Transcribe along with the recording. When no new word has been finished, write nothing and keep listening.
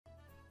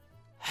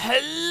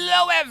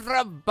Hello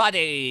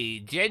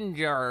everybody,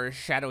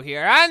 Gingershadow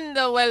here, and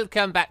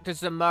welcome back to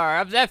some more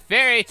of the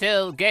fairy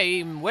tale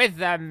game with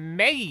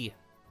me.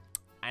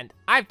 And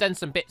I've done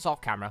some bits off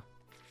camera.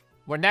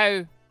 We're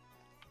now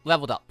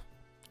leveled up.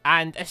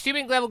 And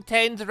assuming level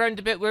 10's around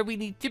a bit where we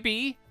need to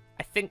be,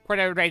 I think we're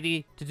now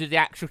ready to do the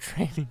actual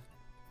training.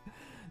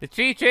 The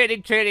tree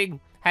training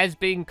has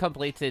been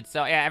completed.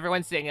 So yeah,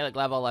 everyone's sitting at like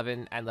level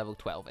 11 and level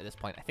 12 at this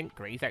point. I think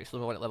Gray's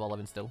actually one at level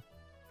 11 still.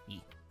 Yeah.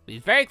 But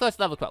he's very close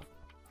to level 12.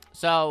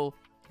 So,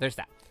 there's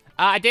that.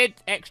 I did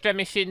extra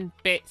mission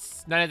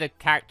bits. None of the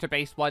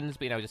character-based ones,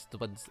 but, you know, just the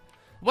ones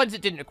that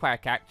didn't require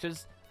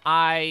characters.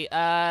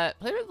 I,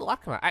 played with the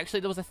Arkham. Actually,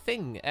 there was a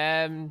thing.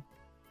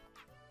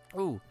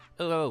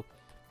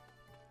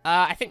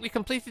 I think we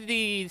completed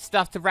the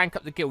stuff to rank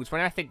up the guilds. We're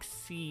now, I think,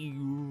 C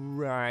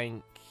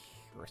rank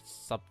or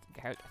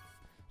something.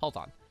 Hold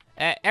on.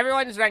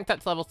 Everyone's ranked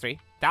up to level 3.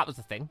 That was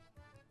the thing.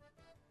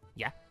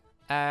 Yeah.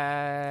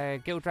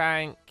 Guild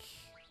rank...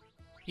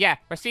 Yeah,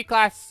 we're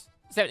C-class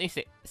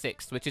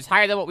 76, which is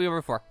higher than what we were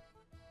before.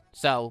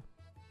 So,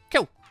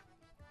 cool.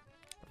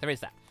 There is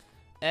that.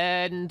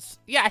 And,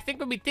 yeah, I think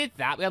when we did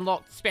that, we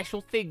unlocked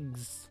special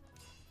things.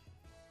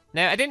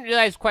 Now, I didn't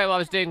realize quite what I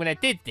was doing when I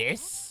did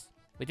this.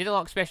 We did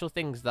unlock special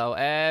things, though.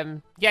 Yeah,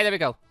 there we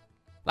go.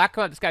 Arkham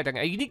Knight Sky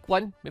Dragon. A unique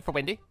one for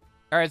Wendy,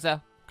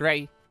 Urza,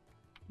 Gray,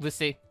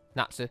 Lucy,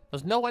 Natsu.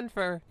 There's no one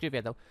for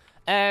Juvia, though.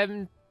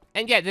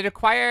 And yeah, they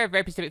require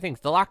very specific things.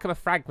 The Arkham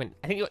Fragment.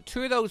 I think you got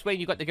 2 of those when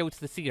you got to go to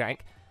the C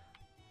rank.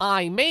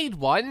 I made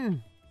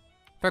one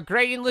for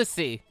Gray and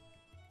Lucy.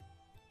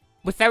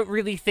 Without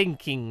really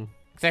thinking.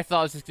 Because I thought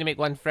I was just going to make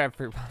one for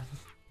everyone.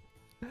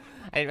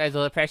 I didn't realize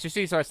all the precious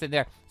resource in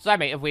there. So I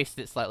might have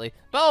wasted it slightly.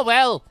 But oh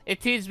well,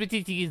 it is what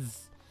it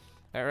is.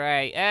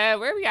 Alright,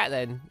 where are we at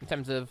then? In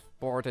terms of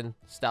board and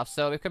stuff.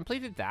 So we've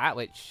completed that,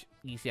 which,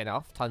 easy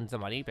enough. Tons of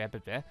money, blah, blah,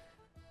 blah.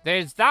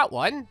 There's that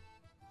one.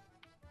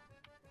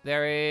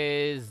 There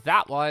is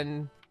that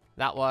one,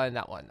 that one,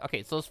 that one.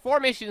 Okay, so there's 4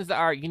 missions that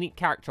are unique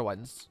character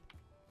ones.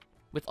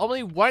 With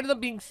only one of them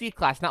being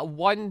C-class, not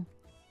one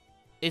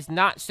is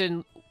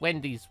Natsun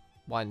Wendy's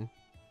one.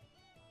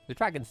 The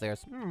Dragon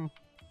Slayers.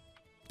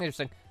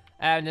 Interesting.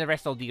 And the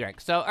rest all D rank.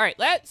 So, alright,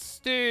 let's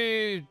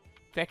do...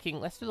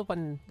 Let's do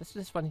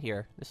this one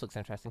here. This looks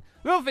interesting.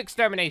 Wolf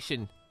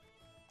Extermination.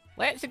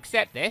 Let's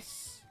accept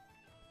this.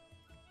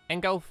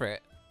 And go for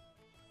it.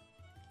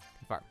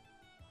 Confirm.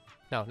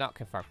 No, not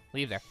confirm.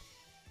 Leave there.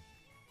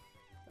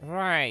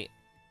 Right.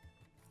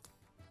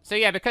 So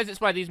yeah, because it's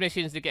one of these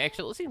missions, they get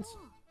extra little scenes.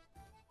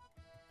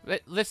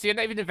 But listen, you're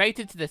not even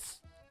invited to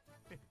this.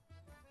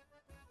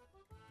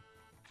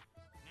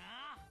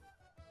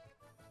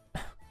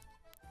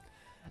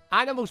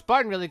 Animals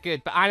burn really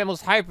good, but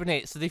animals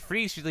hibernate, so they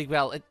freeze really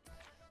well.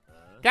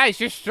 Guys,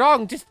 you're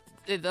strong. Just...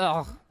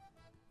 oh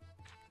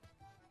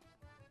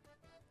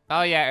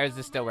yeah,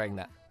 Urza's still wearing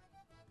that.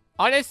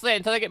 Honestly,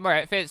 until I get more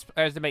outfits,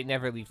 Urza might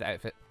never leave the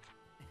outfit.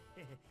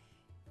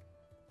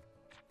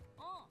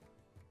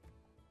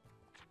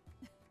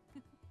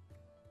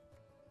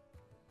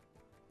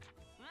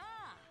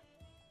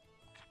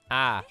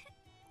 Ah,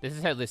 this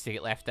is how Lucy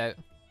get left out.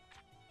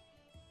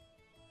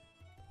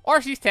 Or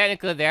she's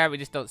technically there, we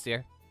just don't see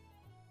her.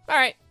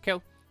 Alright,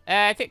 cool.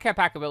 Take care of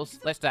Packer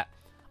Wills. Let's do that.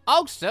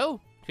 Also,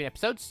 between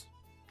episodes,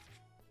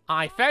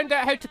 I found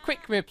out how to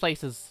quick move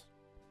places.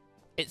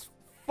 It's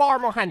far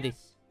more handy.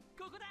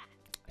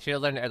 Should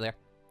have learned it earlier.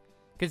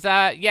 Because,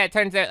 yeah, it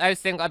turns out, I was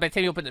thinking, by the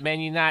time you open the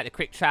menu and that, the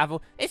quick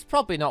travel, it's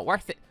probably not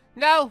worth it.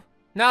 No,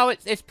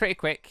 it's pretty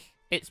quick.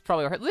 It's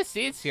probably worth it. Let's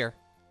see, it's here.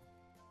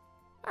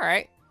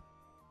 Alright.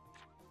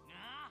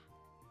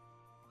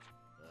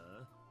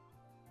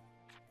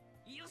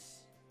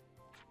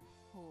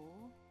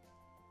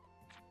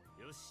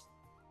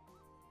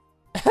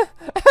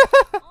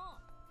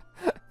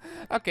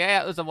 Okay,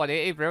 that was a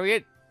 180,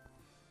 brilliant.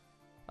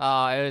 Oh,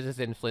 Urza's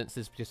influence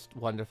is just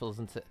wonderful,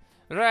 isn't it?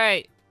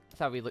 Right. That's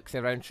how we look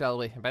around, shall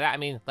we? By that I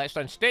mean, let's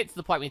run straight to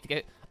the point we need to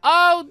get...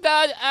 Oh,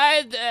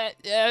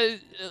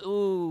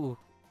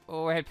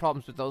 oh, I had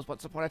problems with those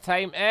once upon a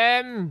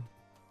time.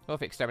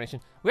 Wolf Extermination.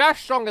 We are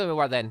stronger than we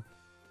were then.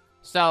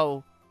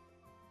 So,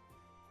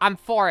 I'm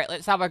for it.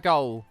 Let's have a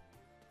go.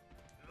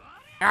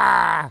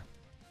 Ah!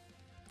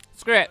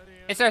 Screw it.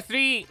 It's our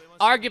 3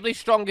 arguably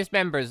strongest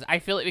members. I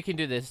feel like we can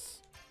do this.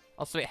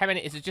 Also, wait, how many?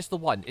 Is it just the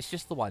one? It's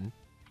just the one.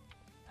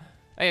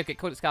 Oh, yeah, okay,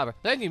 Code Excalibur.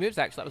 They're new moves,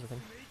 actually. That was the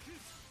thing.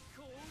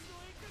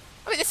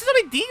 I mean, this is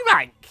only D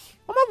rank.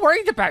 What am I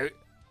worried about?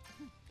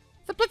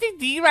 It's a bloody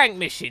D rank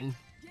mission.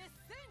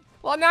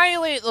 We'll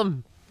annihilate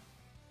them.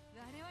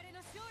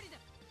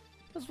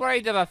 I was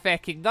worried about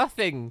fucking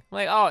nothing.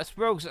 Like, oh, it's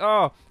rogues.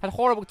 Oh, had a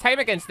horrible time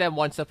against them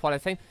once upon a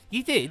time.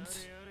 You did.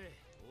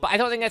 But I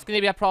don't think that's going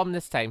to be a problem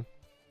this time.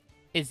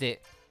 Is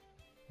it?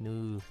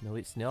 No,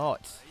 it's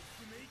not.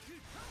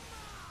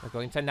 We're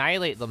going to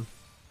annihilate them.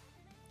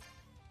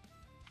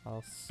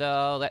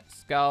 Also,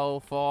 let's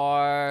go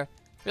for...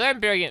 We learn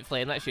Brilliant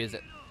Flame, let's use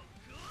it.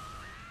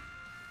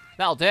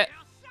 That'll do it.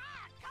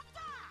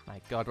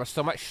 My god, we're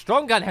so much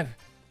stronger now.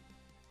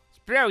 It's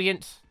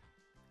brilliant.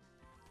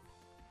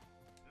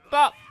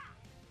 bop.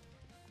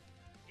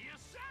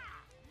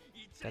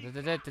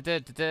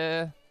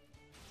 Da-da-da-da-da-da-da.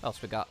 What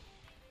else we got?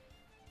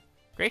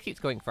 Grey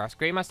keeps going first.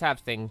 Grey must have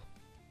thing.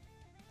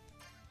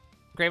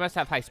 Grey must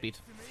have high speed.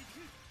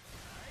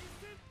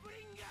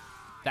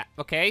 That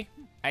okay.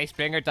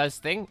 Icebringer does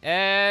thing.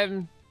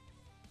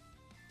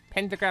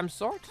 Pentagram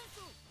sword?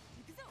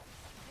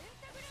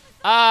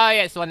 Ah,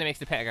 yeah, it's the one that makes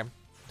the pentagram.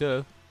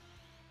 Duh.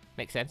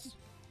 Makes sense.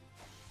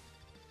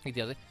 Big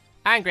deal.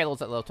 And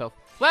Greylord's at level 12.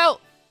 Well,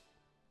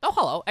 oh,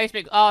 hello. Ice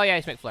Big. Oh, yeah,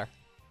 Ice Big Flare.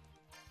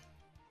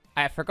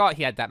 I forgot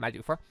he had that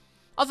magic before.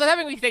 Also,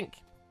 having me think.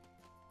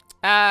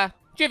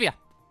 Juvia.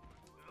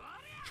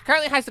 She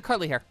currently has the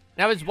curly hair.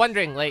 And I was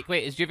wondering, like,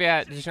 wait, is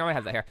Juvia, does she normally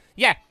have that hair?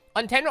 Yeah,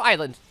 on Tenro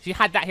Island, she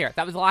had that hair.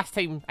 That was the last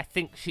time I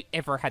think she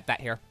ever had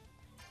that hair.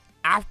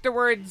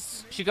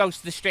 Afterwards, she goes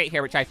to the straight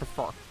hair, which I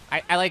prefer.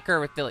 I like her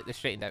with the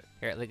straightened out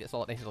hair. Like, it's a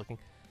lot nicer looking.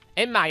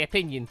 In my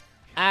opinion.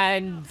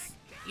 And,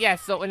 yeah,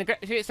 so when she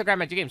gets the Grand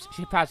Magic Games,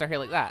 she has her hair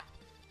like that.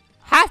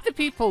 Half the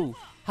people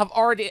they're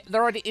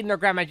already in their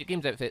Grand Magic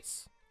Games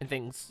outfits and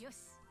things.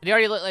 They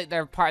already look like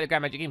they're part of the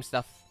Grand Magic Games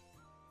stuff.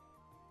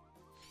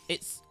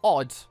 It's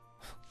odd.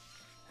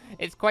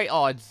 It's quite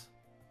odd.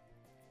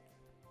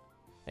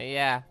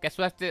 Yeah, guess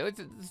we'll have to.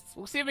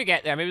 We'll see if we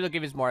get there. Maybe they'll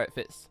give us more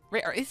outfits.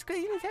 Wait, is Grey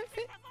in his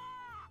outfit?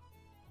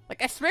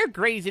 Like, I swear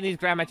Grey's in his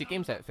Grand Magic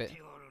Games outfit.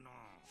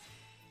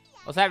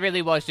 Well, that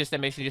really was just a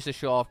mission just to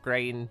show off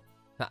Grey and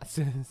that's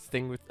his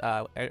thing with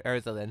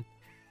Urza then.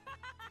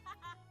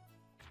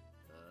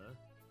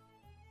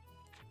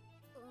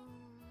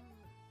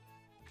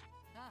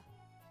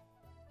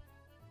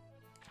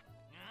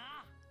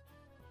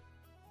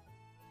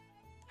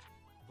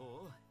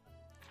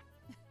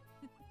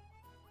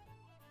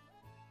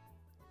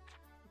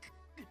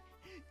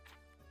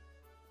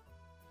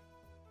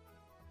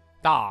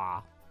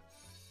 Ah,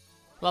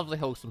 lovely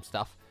wholesome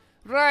stuff.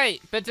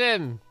 Right, but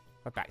we're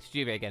back to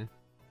Juvia again.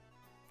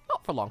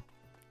 Not for long.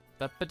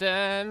 But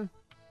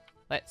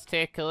let's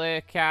take a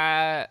look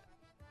at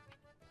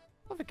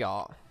what have we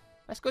got.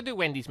 Let's go do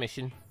Wendy's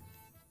mission.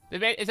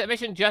 Is it a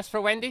mission just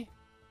for Wendy,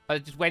 or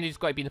just Wendy's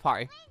got to be in the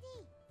party?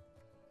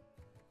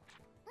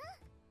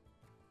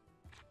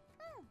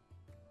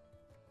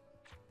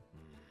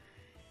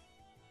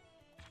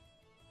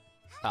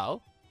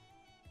 Oh.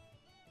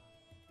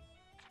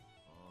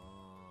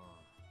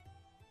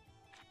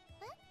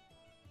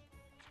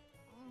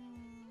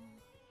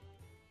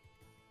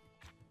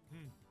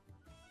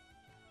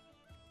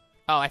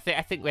 Oh, I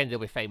think Wendy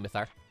will be fine with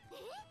her.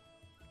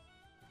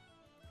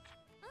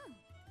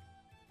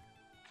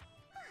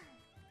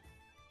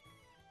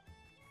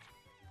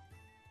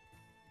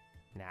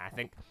 Nah,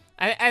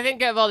 I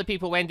think of all the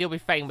people, Wendy will be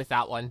fine with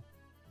that one.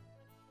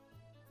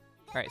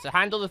 Right, so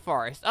handle the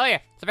forest. Oh yeah,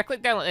 so if I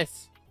click down like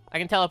this, I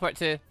can teleport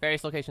to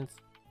various locations.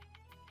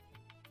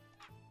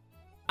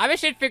 I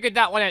wish I'd figured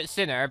that one out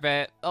sooner,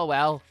 but oh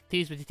well.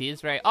 Tease with the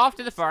tease. Right, off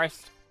to the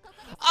forest.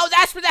 Oh,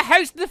 that's where the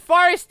house in the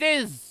forest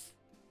is!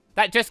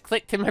 That just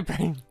clicked in my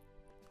brain.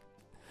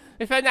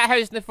 We found that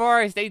house in the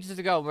forest ages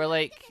ago, and we're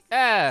like,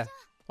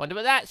 wonder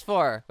what that's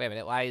for. Wait a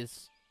minute, why?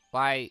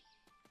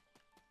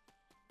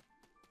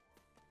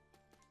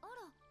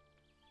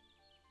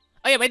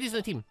 Oh yeah, Wendy's on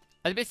the team.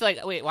 I was basically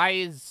like, wait, why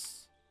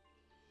is...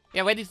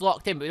 Yeah, Wendy's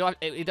locked in, but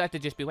we don't have to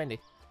just be Wendy.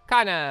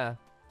 Kana!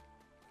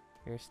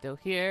 You're still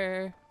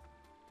here.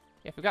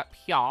 Yeah, we got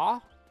Pia.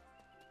 Oh,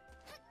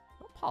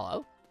 Paulo.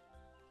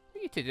 What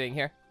are you two doing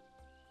here?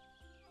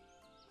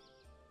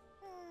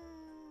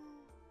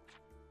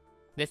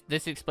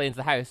 This explains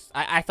the house.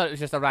 I thought it was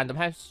just a random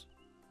house.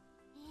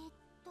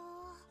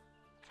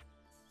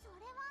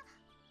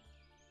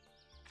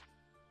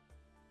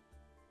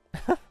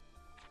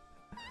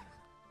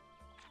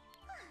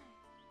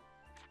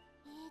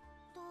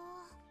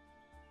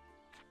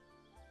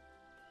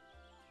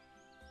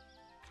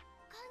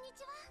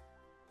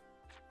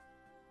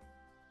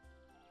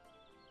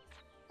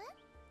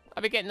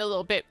 I'll be getting a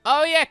little bit...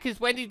 Oh yeah, because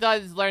Wendy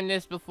does learn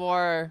this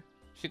before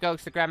she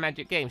goes to Grand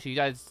Magic Games. She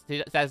does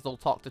little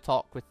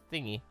talk-to-talk with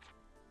Thingy.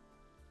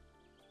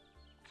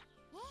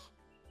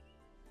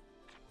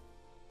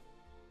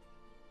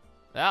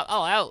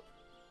 Oh, out.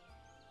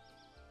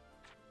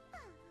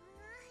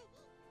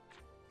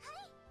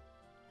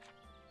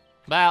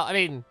 Well, I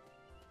mean...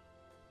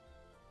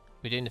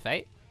 We're doing the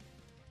fight?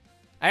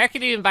 I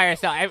reckon even by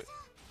herself...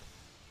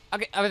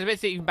 Okay, I was about to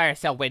say even by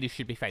herself, Wendy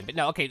should be fine. But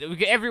no, okay, we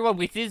get everyone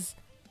with his...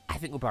 I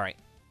think we'll be alright.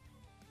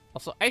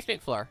 Also, Ice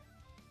Make Floor.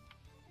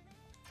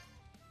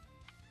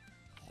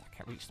 Oh, I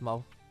can't reach them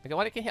all. I got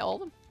one that can hit all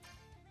of them.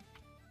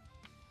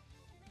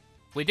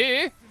 We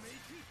do!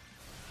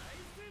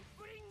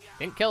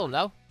 Didn't kill him,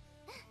 though.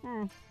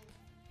 What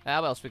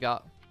else we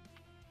got?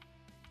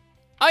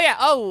 Oh,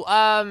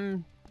 yeah,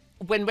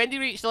 when Wendy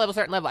reached a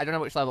certain level, I don't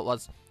know which level it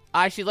was,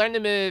 she learned the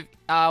move,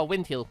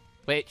 Wind Heal,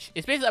 which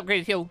is basically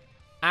upgraded heal,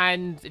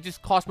 and it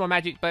just costs more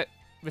magic, but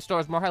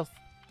restores more health.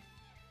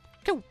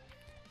 Cool.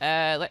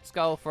 Let's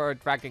go for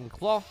Dragon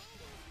Claw.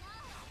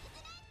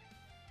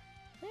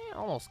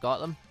 Almost got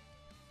them.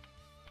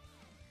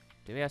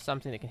 Do we have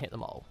something that can hit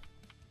them all?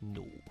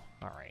 No.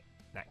 Alright.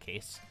 In that case.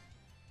 case.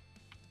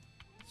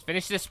 Let's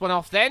finish this one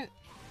off then.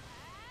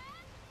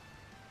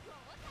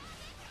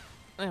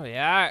 There we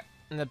are.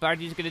 And the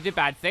birdie's gonna do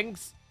bad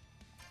things.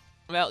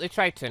 Well, they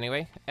tried to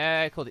anyway.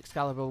 Called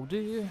Excalibur will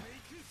do.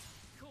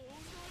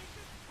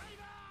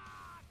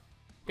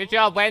 Good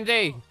job,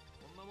 Wendy!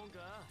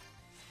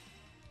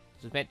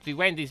 This was meant to be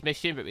Wendy's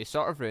mission, but we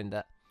sort of ruined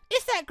it.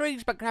 Is that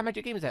Greg's Grand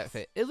Magic Games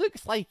outfit? It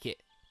looks like it.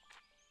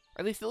 Or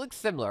at least it looks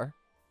similar.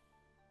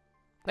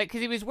 Like,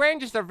 because he was wearing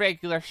just a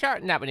regular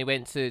shirt and that when he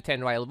went to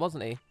Tenno Island,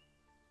 wasn't he?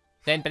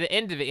 Then by the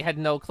end of it, he had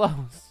no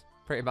clothes,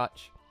 pretty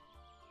much.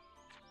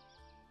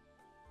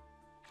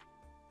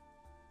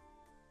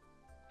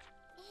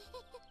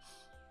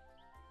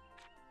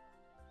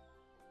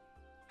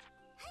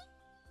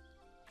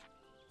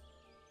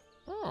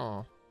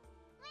 Oh.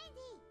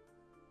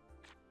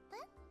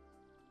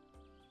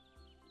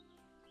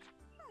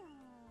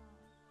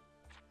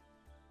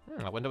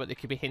 I wonder what they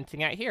could be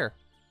hinting at here.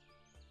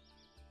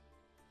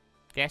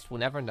 Guess we'll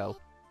never know.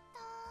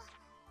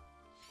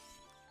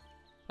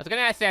 I was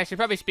gonna say I should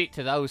probably speak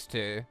to those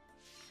two.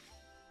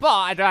 But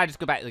I'd rather just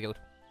go back to the guild.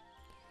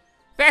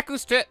 Fair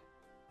goes to it.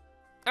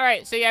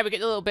 Alright, so yeah, we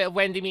get a little bit of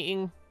Wendy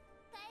meeting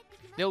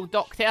the old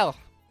Doctel.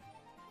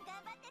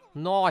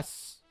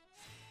 Nice.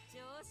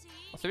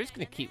 So we're just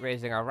going to keep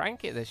raising our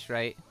rank at this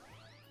rate.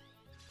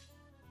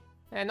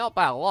 Yeah, not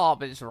by a lot,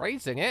 but it's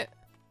raising it.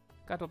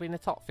 God, we'll be in the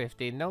top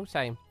 50 in no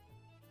time.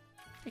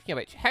 Speaking of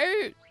which, how...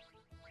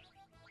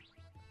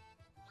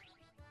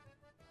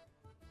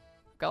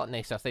 Got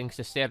nicer things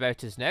to say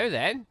about us now,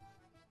 then.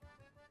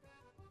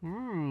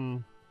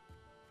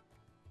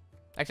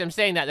 Actually, I'm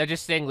saying that, they're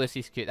just saying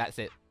Lucy's cute, that's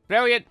it.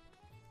 Brilliant!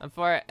 And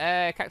for it,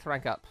 character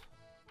rank up.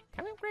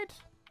 Can we upgrade?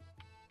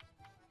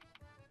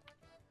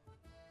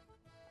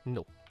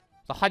 No.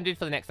 It's 100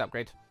 for the next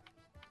upgrade.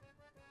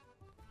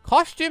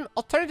 Costume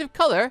alternative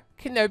color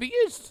can now be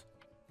used.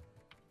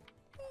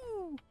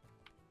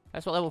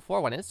 That's what level 4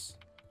 one is.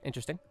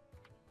 Interesting.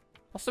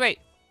 Oh, so wait,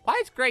 why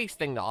is Gray's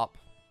thing not up?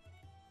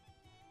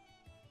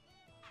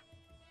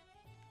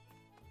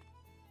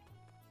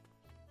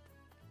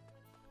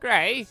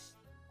 Gray?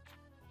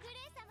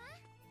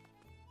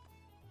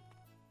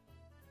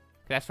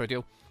 Okay, that's for a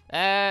deal.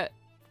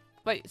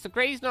 Wait, so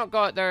Gray's not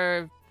got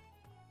their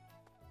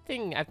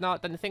thing. I've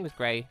not done the thing with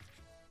Gray. I'm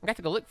gonna have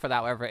to go look for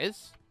that, wherever it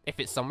is. If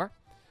it's somewhere.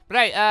 But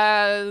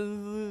right,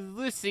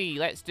 Lucy.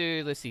 Let's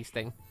do Lucy's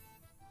thing.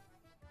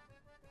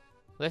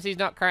 Lucy's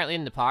not currently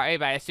in the party,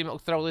 but I assume it'll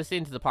throw Lucy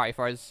into the party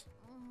for us.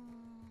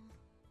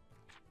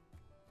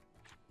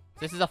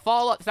 This is a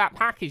follow-up to that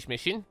package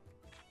mission.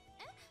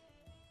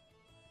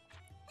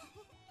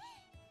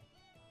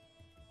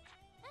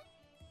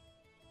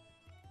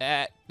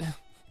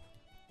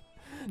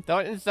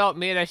 Don't insult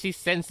Mira, she's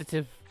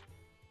sensitive.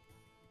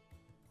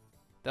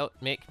 Don't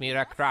make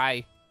Mira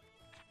cry.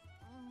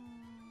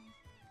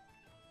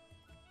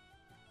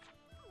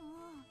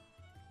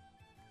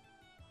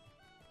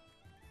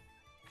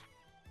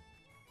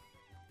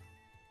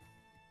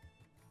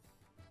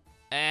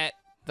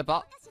 The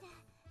bot.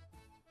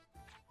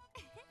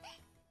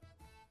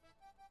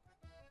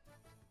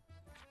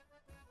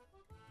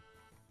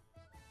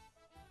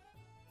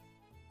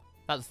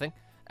 That's the thing.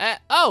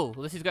 Oh!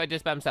 Lucy's got to do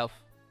this by himself.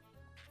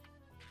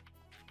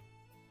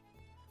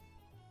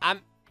 I'm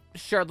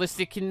sure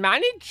Lucy can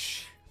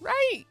manage,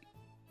 right?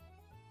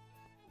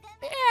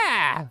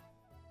 Yeah!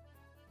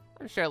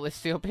 I'm sure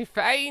Lucy will be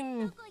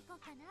fine.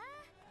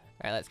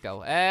 Alright, let's go.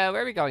 Where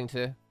are we going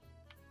to?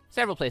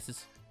 Several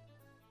places.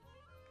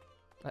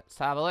 Let's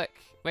have a look.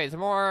 Wait, is there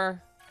more?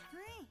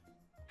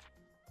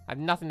 I have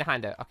nothing to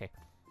hand out. Okay.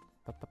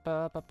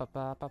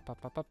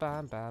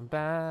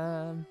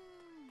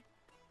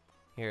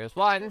 Here's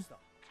one.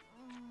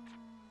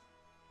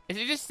 Is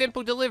it just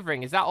simple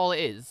delivering? Is that all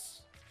it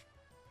is?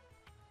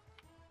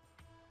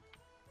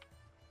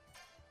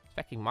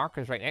 Specking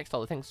markers right next to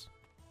all the things.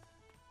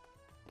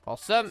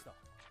 Awesome.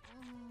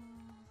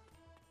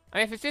 I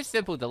mean, if it's just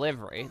simple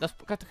delivery, there's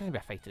got to be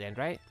a fight at the end,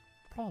 right?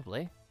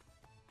 Probably.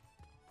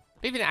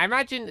 But even, I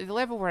imagine the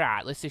level we're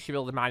at, let's say she'll be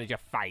able to manage a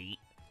fight.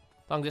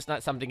 As long as it's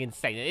not something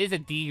insane. It is a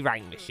D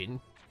rank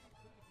mission.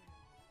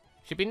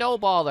 Should be no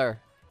bother.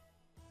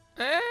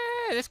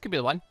 This could be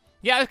the one.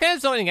 Yeah, I was kind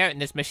of zoning out in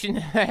this mission.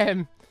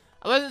 I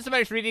wasn't so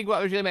much reading what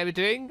I was really meant to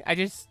be doing. I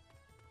just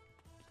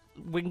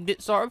winged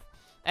it, sort of.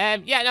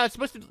 Yeah, no, it's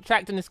supposed to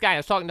track down this guy. I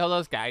was talking to all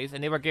those guys,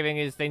 and they were giving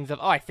us things of,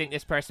 oh, I think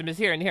this person is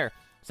here and here.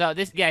 So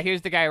this, yeah,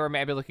 here's the guy we're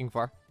meant to be looking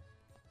for.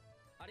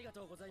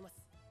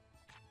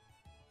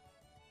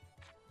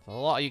 There's a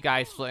lot of you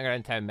guys floating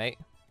around town, mate.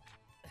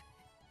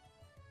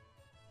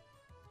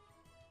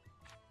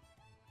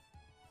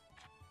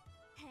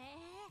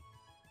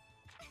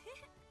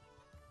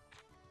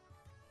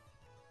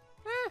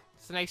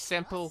 It's a nice,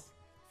 simple,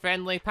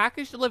 friendly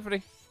package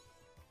delivery.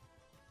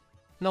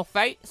 No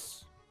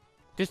fights.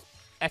 Just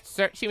a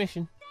searchy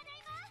mission.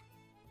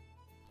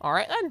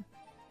 Alright then.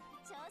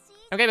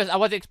 Okay, but I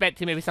was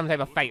expecting maybe some type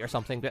of fight or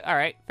something, but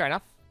alright, fair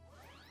enough.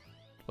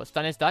 What's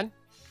done is done.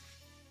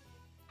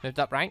 Moved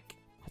up rank.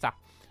 Huzzah.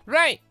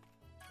 Right!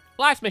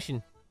 Last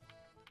mission.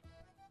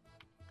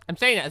 I'm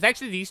saying it. It's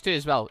actually these two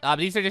as well.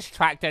 These are just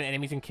track down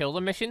enemies and kill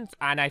them missions,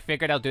 and I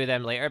figured I'll do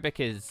them later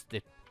because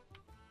there's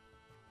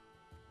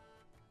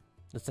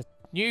a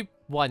new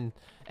one.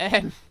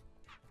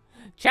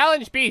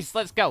 Challenge beast.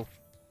 Let's go.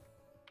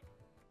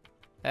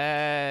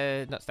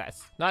 Not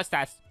status. Not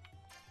status.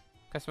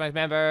 Customize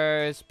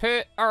members.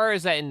 Put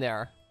Urza in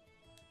there.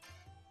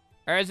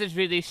 Urza's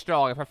really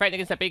strong. If we're fighting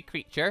against a big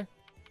creature,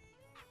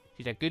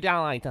 she's a good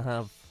ally to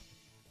have.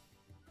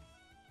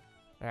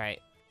 Alright.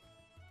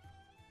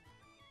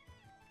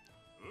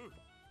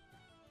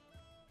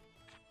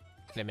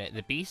 Wait a minute,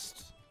 the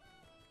beast?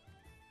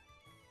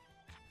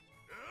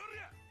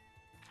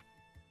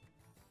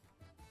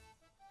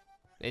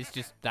 It's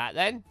just that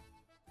then?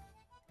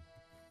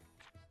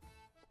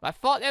 I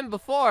fought them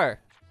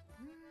before!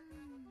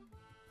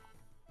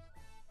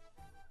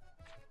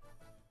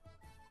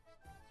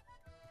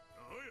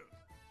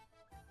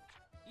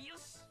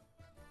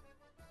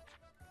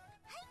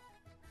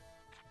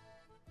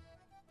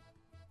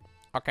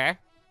 Okay. I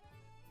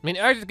mean,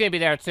 Urza's gonna be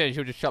there too,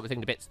 she'll just chop the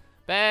thing to bits.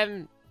 But,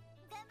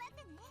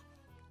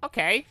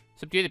 okay.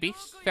 Subdue the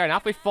beast. Fair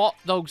enough, we fought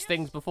those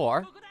things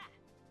before.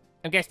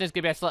 I'm guessing there's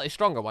gonna be a slightly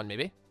stronger one,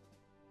 maybe.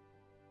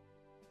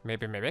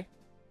 Maybe.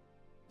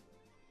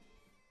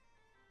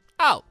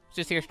 Oh, it's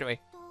just here straight away.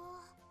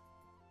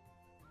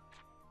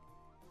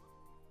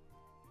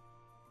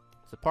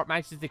 Support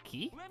match is the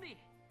key?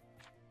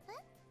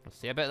 We'll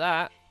see about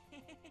that.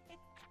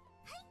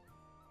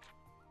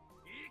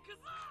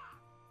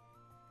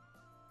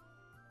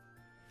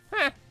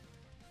 Huh.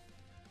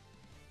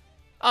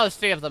 Oh, there's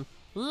 3 of them.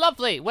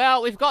 Lovely.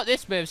 Well, we've got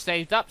this move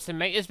saved up, so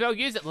might as well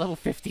use it. Level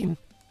 15.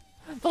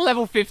 The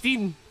level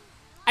 15.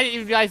 I didn't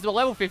even realize they were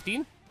level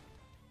 15.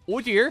 Oh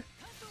dear.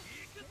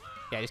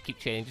 Yeah, just keep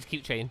chaining. Just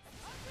keep chaining.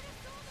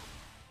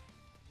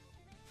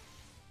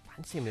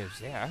 Fancy moves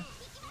there.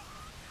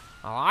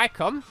 I like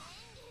them.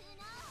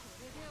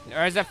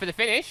 Urza for the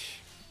finish.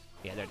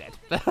 Yeah, they're dead.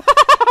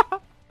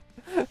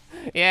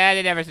 Yeah,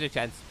 they never stood a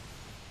chance.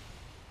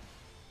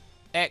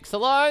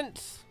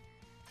 Excellent.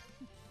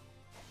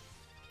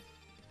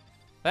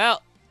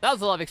 Well, that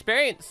was a lot of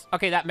experience.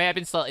 Okay, that may have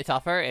been slightly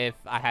tougher if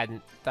I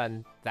hadn't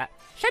done that.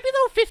 Should I be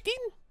level 15?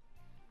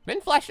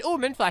 Minflash. Oh,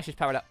 Minflash is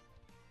powered up.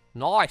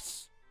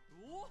 Nice.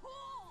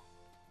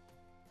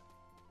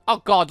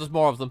 Oh god, there's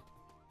more of them.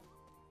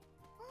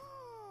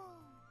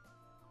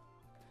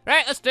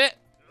 Right, let's do it.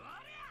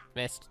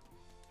 Missed.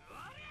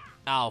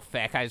 Oh,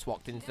 feck, I just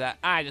walked into that.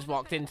 No,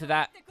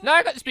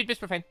 I got the speed boost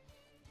for fine.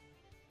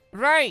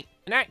 Right,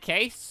 in that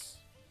case,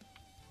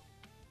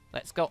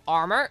 let's go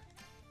armor.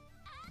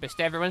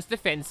 Boost everyone's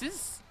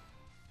defenses.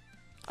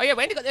 Oh yeah,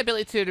 Wendy got the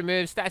ability to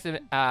remove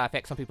status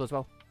effects on people as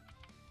well.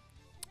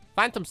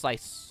 Phantom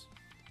Slice.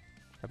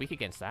 Are weak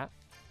against that.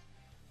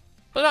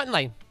 But not in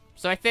line.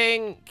 So I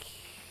think...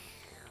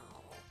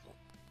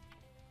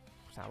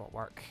 that won't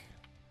work.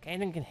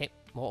 Anything can hit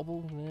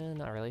multiple?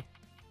 Not really.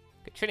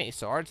 Get Trinity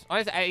Sword.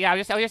 Honestly, yeah, I'll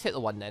just hit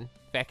the one then.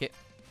 Feck it.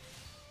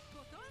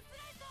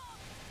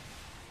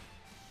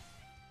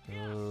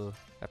 Ooh,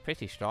 they're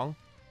pretty strong.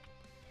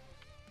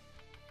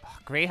 Oh,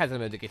 Grey has a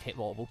move that can hit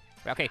multiple.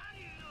 Okay.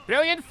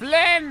 Brilliant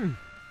Flame!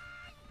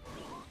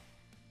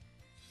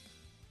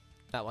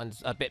 That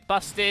one's a bit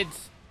busted.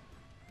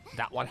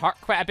 That one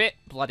hurt quite a bit.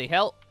 Bloody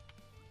hell.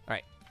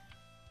 Alright.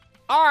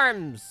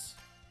 Arms!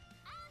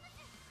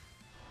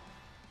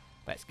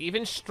 Let's get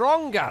even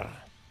stronger.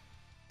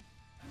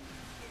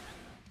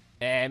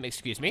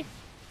 Excuse me.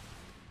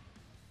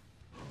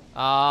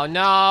 Oh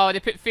no, they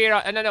put fear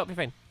on. No, it'll be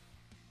fine.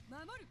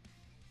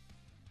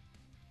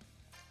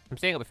 I'm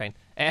saying it'll be fine.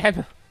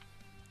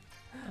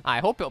 I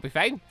hope it'll be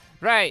fine.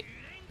 Right,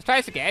 let's try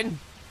this again.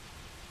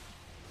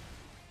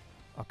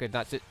 Oh good,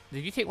 that's it.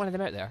 Did you take one of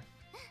them out there?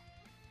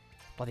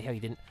 Bloody hell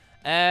you didn't.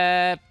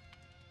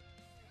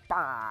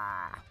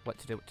 What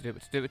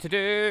to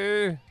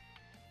do?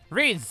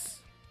 Riz!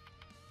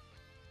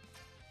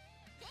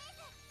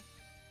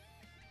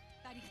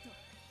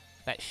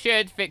 That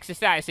should fix the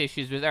status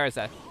issues with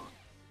Urza.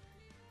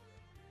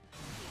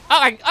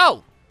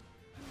 Oh!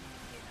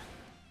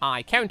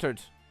 I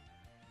countered.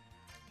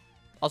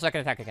 Also, I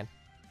can attack again.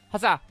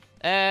 Huzzah!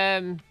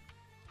 Can't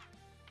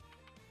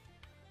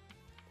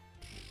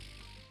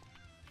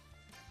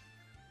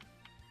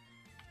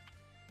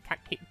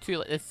hit 2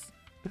 like this.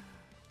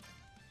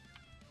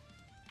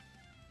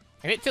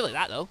 I hit 2 like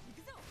that, though.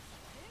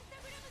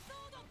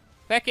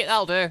 Feck it,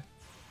 that'll do.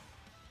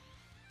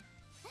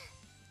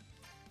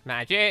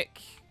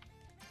 Magic.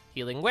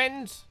 Healing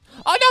Wind.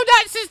 Oh no,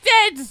 Nats is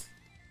dead!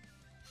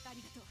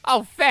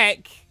 Oh,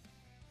 feck.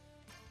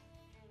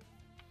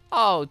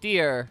 Oh,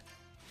 dear.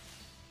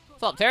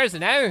 It's up to Urza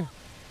now.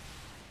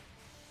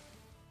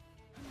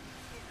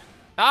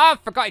 Ah, I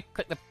forgot I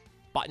clicked the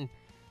button.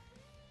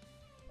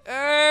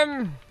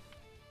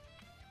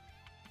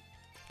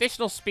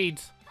 Additional speed.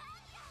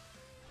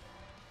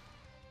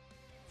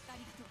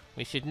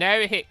 We should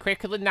now hit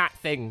quicker than that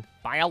thing.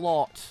 By a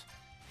lot.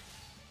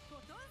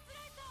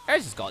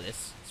 Urza's got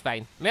this. It's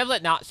fine. We have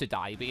let Natsu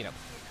die, but you know.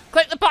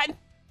 Click the button!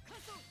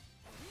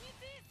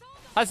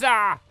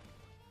 Huzzah!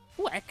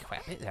 Ooh, I did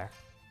quite a bit there.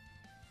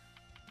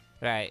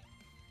 Right.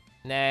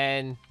 And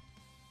then...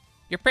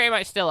 You're pretty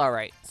much still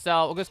alright.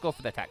 So, we'll just go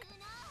for the attack.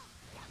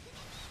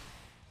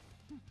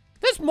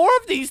 There's more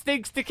of these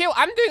things to kill.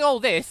 I'm doing all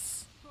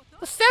this.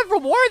 There's several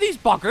more of these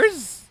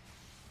buggers.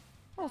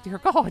 Oh, dear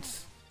God.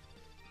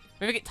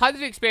 We get tons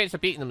of experience for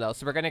beating them, though.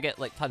 So, we're going to get,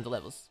 like, tons of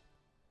levels.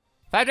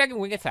 Fire Dragon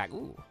Wing Attack.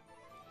 Ooh.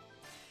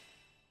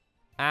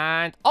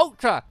 And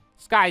Ultra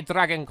Sky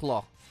Dragon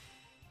Claw.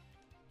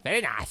 Very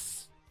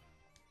nice.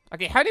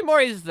 Okay, how many more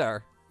is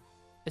there?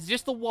 It's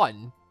just the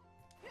one.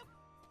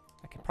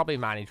 I can probably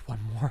manage one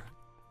more.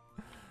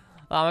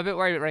 I'm a bit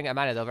worried about running out of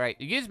mana, though. Right,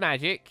 use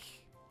magic.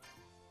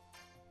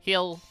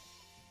 Heal.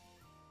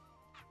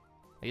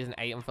 I use an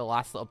item for the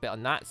last little bit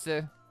on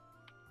Natsu.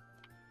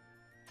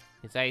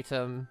 Use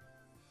item.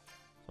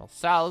 Small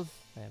salve.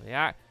 There we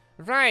are.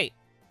 Right.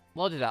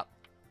 Load it up.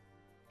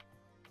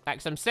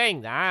 Because I'm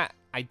saying that,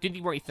 I do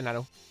need more Ether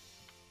Nano.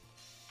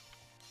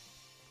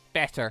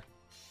 Better.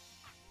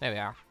 There we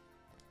are.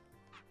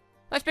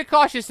 Let's be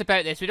cautious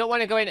about this. We don't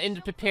want to go in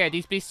unprepared.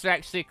 These beasts are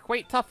actually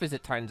quite tough, as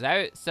it turns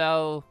out.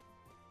 So...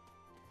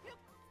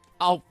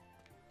 Oh.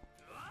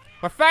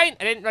 We're fine.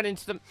 I didn't run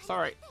into them.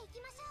 Sorry.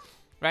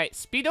 Right,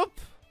 speed up.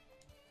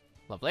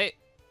 Lovely.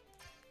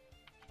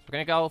 We're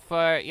going to go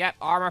for, yep,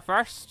 armor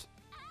first.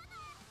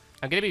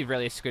 I'm going to be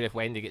really screwed if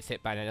Wendy gets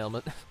hit by an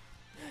element.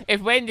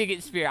 If Wendy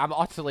gets speared, I'm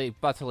utterly,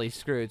 butterly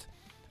screwed.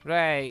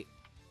 Right.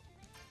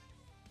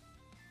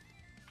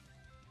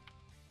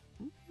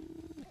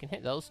 I can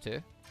hit those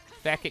two.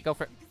 Beckett, go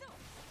for it.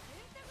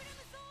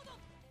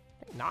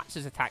 I think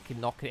Natsu's attack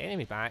can knock an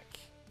enemy back.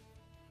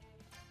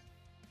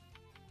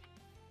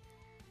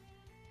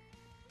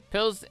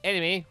 Pulls the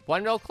enemy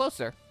one roll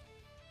closer.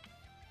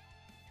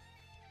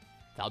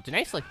 That'll do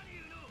nicely.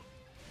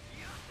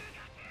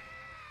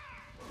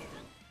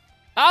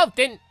 Oh,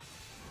 didn't.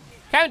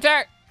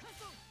 Counter!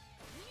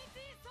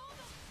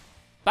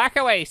 Back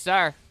away,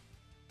 sir.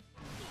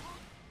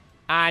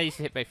 Ah, he's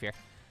hit by fear.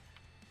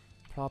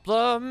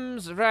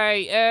 Problems,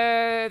 right,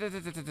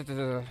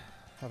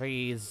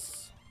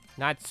 raise.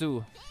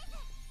 Natsu.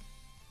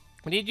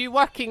 We need you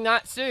working,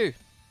 Natsu.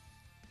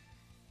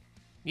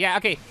 Yeah,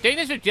 okay, doing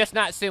this with just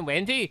Natsu and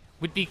Wendy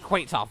would be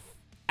quite tough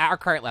at our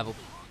current level.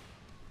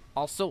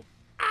 Also,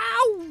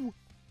 ow!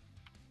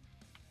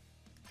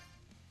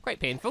 Quite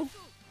painful.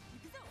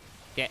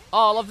 Get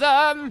all of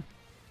them!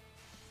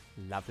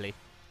 Lovely.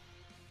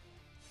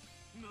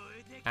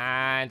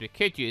 And we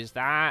could use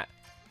that,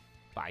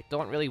 but I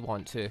don't really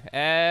want to.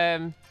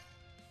 That's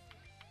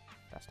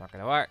not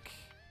gonna work.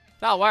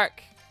 That'll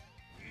work.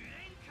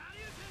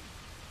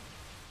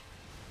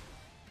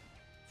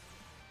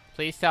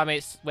 Please tell me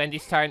it's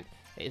Wendy's turn.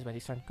 It is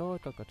Wendy's turn.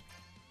 Good, good, good.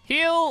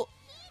 Heal!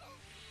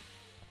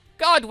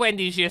 God,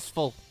 Wendy's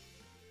useful.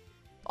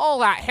 All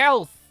that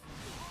health.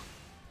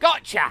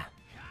 Gotcha!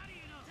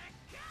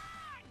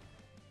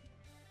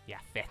 Yeah,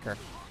 thicker.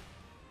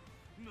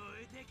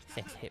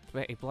 Things hit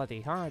pretty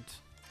bloody hard.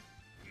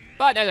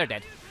 But now they're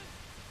dead.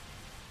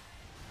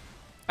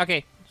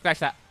 Okay, scratch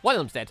that. One of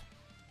them's dead.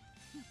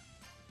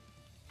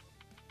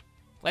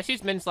 Let's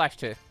use Min slash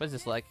 2. What is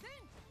this like?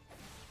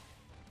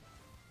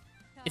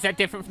 Is that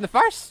different from the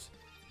first?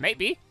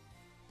 Maybe.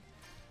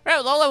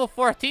 Right, we're level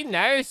 14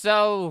 now,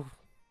 so...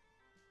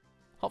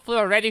 Hopefully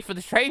we're ready for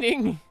the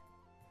training.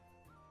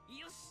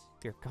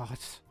 Dear God.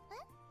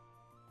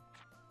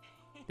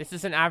 This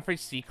is an average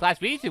C class.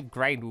 We need to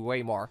grind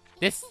way more.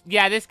 This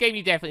game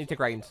you definitely need to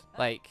grind.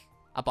 Like,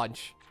 a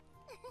bunch.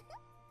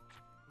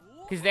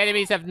 Because the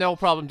enemies have no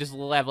problem just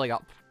leveling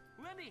up.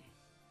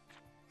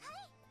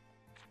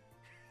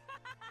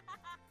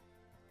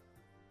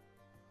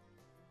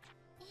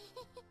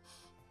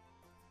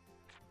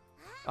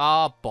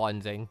 Oh,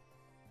 bonding.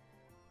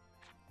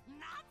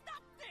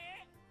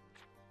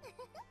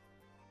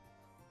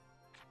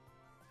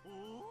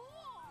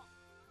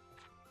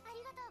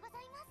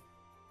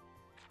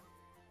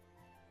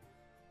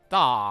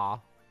 Ah,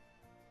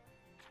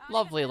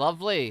 lovely,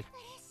 lovely.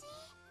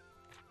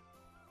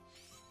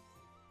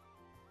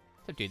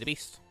 Subdue the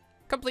beast.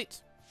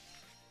 Complete.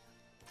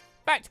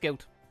 Back to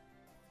guild.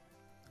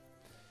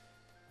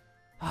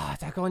 Ah,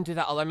 do I go and do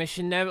that other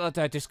mission now, or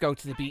do I just go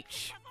to the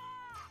beach?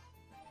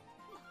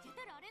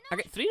 I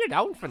get 3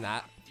 down from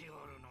that.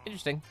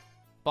 Interesting.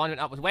 Bonding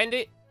up with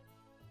Wendy.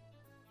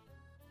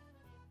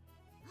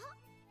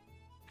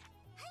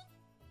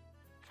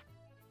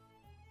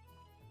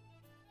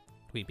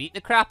 We beat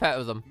the crap out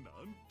of them.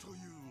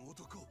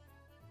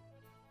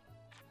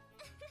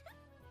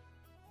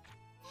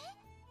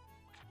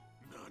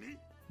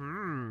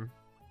 Hmm.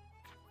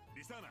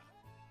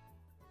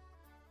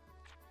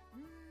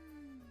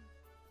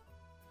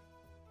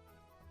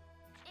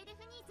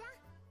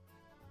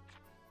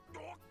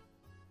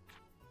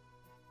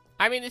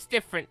 I mean, it's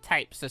different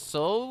types of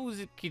souls.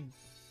 It could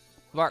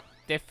work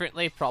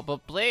differently,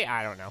 probably.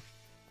 I don't know.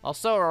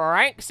 Also,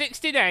 rank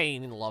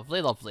 69.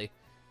 Lovely, lovely.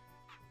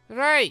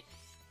 Right.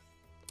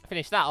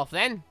 Finish that off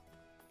then.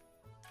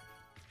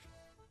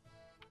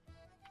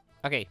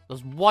 Okay,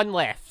 there's one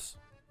left.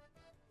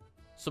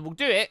 So we'll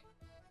do it.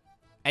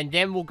 And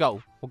then we'll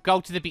go. We'll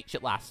go to the beach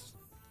at last.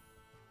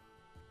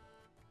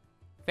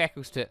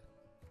 Feckles to it.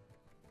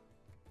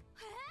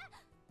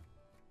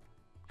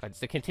 God, it's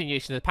the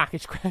continuation of the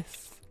package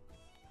quest.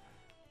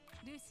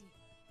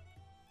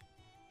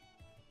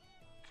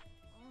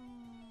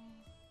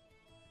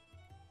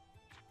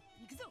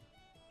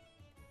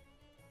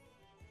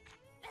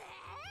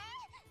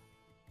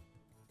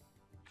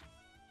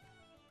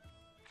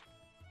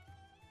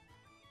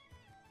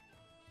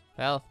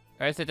 Well,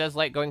 Ursa does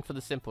like going for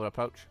the simple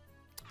approach.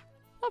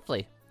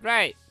 Lovely.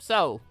 Right,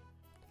 so,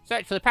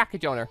 search for the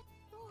package owner.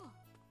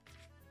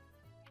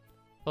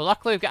 Well,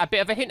 luckily we've got a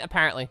bit of a hint,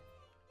 apparently.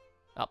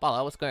 Oh,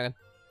 hello, what's going on?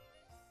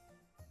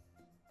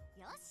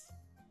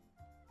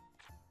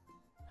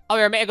 Oh,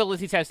 we're meant to go to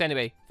Lizzie's house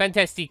anyway.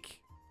 Fantastic.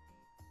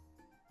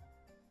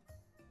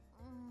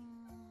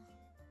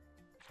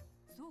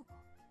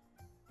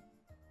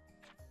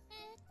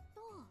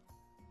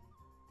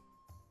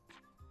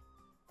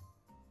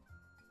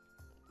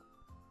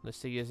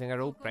 Lizzie using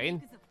her old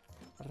brain.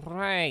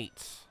 Right.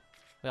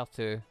 Well,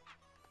 to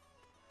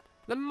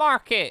the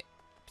market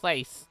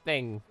place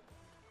thing.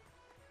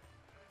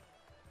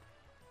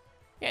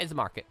 Yeah, it's a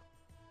market.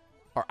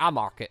 Or a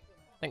market.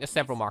 I think there's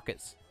several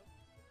markets.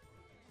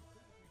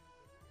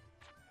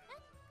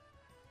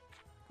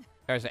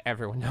 There's it,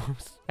 everyone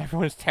knows.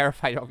 Everyone's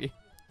terrified of you.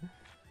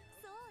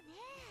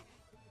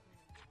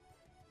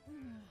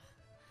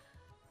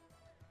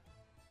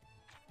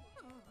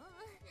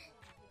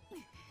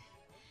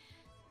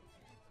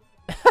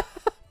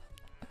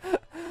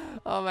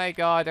 Oh my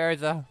god,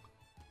 Urza.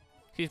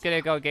 She's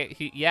gonna go get...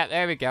 yeah,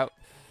 there we go.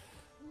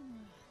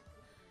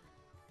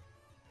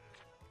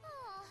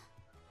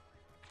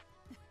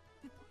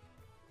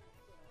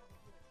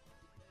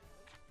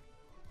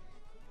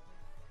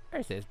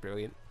 Urza is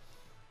brilliant.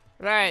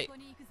 Right.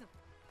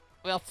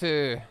 Well,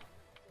 to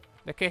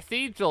the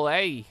cathedral,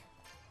 eh?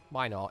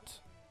 Why not?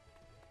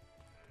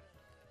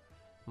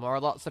 More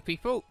lots of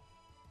people.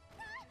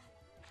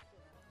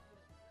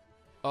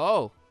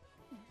 Oh.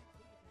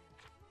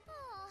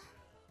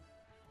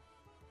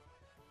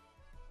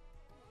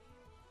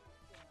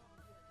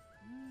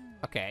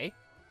 Okay.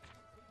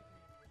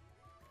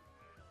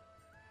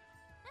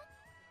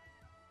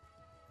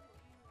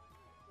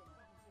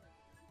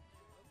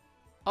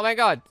 Oh my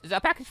god, is that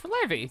a package for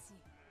Levy?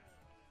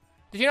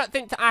 Did you not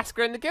think to ask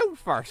her in the guild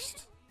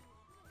first?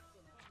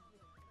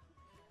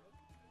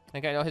 I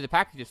think I know who the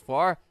package is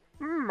for.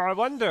 I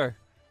wonder.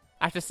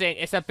 After saying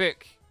it's a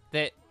book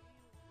that...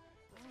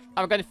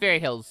 Oh, we're going to Fairy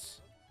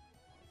Hills.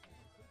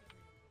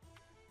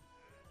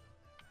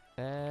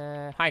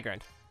 High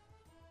ground.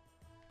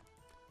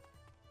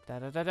 Da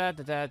da da da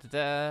da da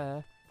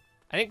da.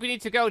 I think we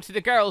need to go to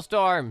the girls'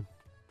 dorm.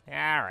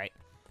 Alright.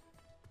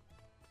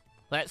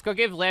 Let's go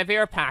give Levy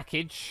her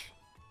package.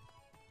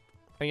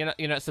 And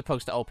you're not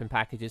supposed to open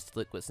packages to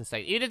look what's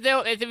inside. Even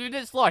though if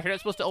it's lost, you're not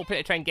supposed to open it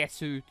to try and guess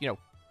who, you know,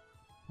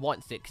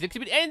 wants it. Because it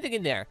could be anything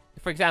in there.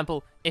 For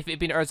example, if it had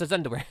been Urza's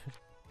underwear.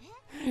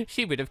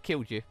 She would have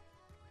killed you.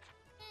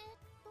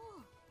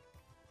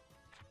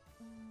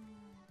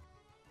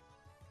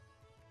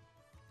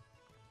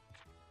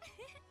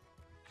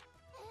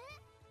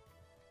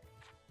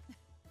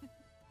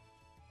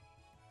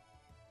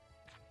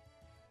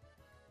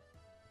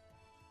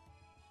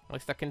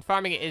 Looks like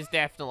confirming it is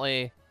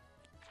definitely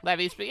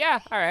Levy's, but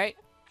yeah, alright.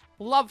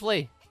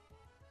 Lovely.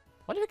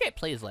 What did we get,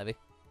 please, Levy?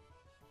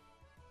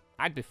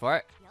 I'd be for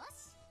it.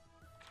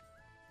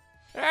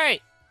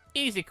 Alright.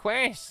 Easy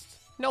quest.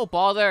 No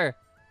bother.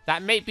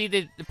 That might be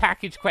the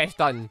package quest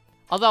done.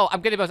 Although,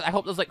 I'm gonna be honest, I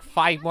hope there's like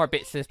 5 more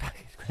bits to this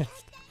package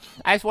quest.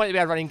 I just want it to be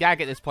a running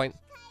gag at this point.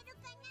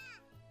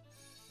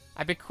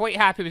 I'd be quite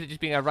happy with it just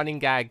being a running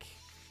gag.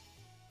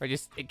 Where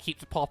it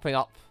keeps popping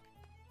up.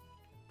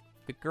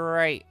 Be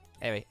great.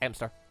 Anyway,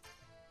 M-Star.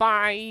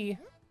 Bye!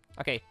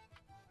 Okay.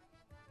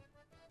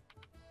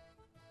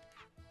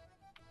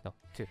 No,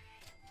 2.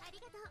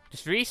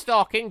 Just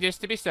restocking, just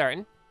to be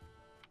certain.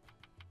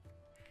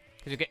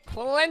 Because you get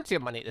plenty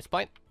of money at this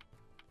point.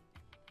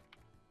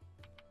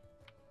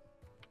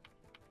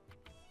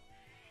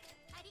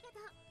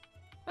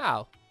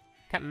 Oh.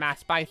 Can't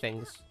mass buy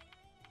things.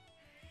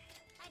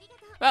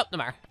 Well, no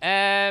matter.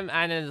 And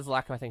then there's a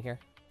lack of, I think, here.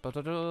 But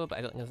I don't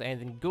think there's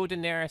anything good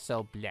in there,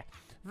 so bleh.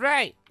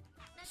 Right!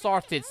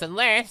 Sorted, so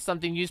unless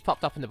something new's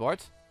popped up on the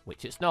board,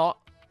 which it's not,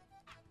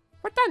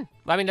 we're done.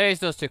 Well, I mean, there is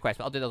those 2 quests,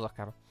 but I'll do those off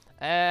camera.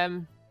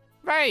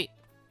 Right.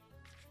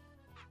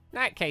 In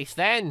that case,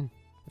 then,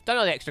 we've done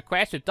all the extra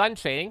quests, we've done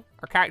training,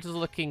 our characters are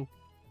looking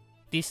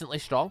decently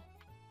strong.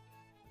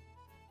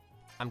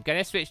 I'm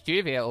gonna switch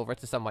Juvia over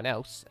to someone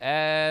else.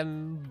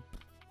 Let's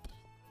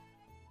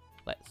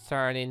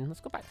turn in,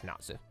 let's go back to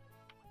Natsu.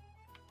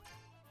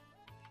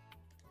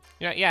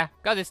 You know, yeah,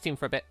 got this team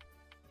for a bit.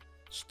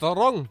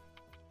 Strong.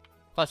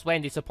 Plus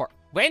Wendy support.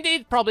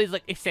 Wendy probably is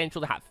like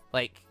essential to have.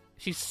 Like,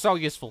 she's so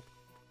useful.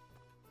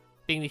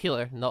 Being the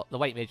healer, not the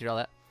white mage and all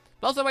that.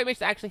 But also the white mage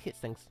that actually hits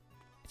things.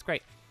 It's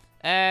great.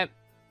 There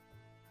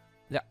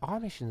are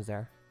missions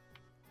there.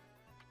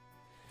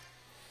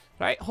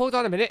 Right, hold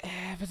on a minute.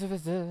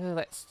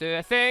 Let's do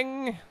a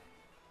thing.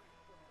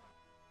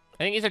 I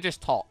think these are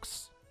just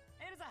talks.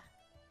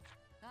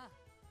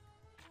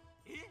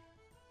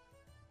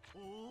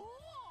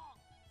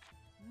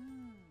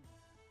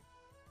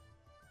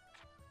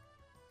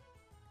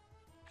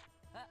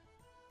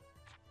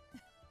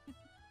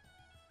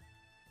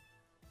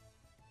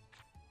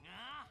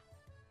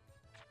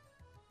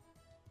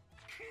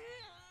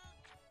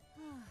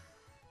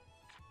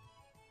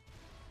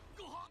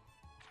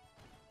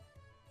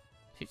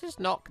 She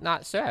just knocked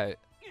Natsu out.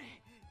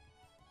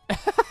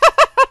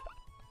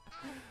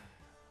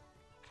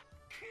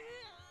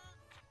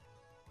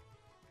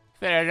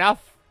 Fair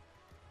enough.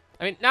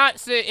 I mean,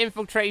 Natsu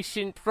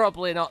infiltration,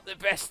 probably not the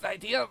best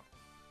idea.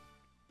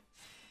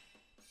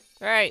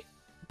 Right,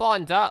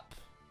 bond up.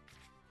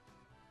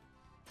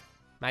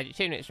 Magic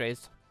chain rate's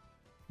raised.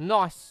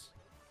 Nice.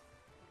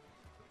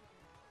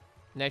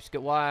 Now she's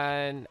got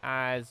one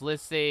as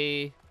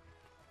Lizzie.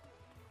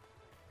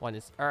 One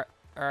is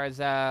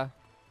Urza.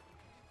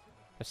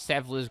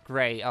 Several is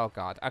Grey. Oh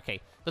god. Okay.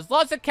 There's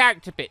lots of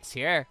character bits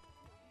here.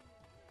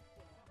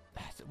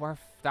 Is it worth...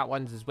 That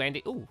one's is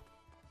Wendy. Ooh.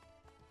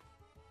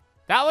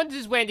 That one's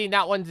is Wendy and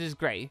that one's is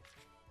Grey.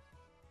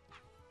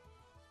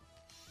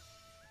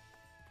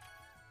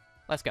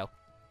 Let's go.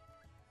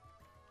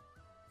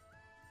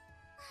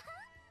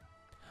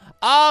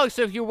 Oh,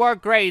 so if you were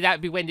Grey, that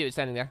would be Wendy who's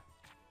standing there.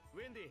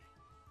 Wendy.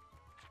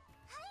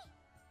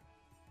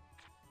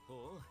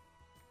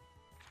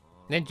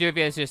 And then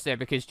Juvia's just there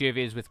because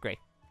Juvia's with Grey.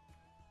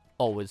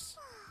 Always.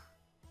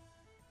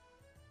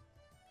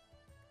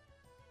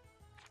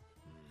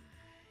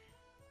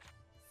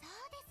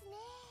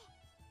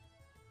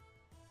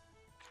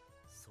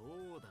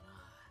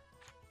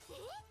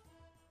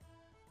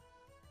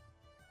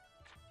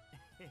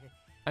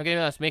 I'm gonna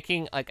be honest,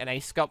 making like an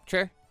ice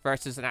sculpture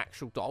versus an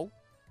actual doll,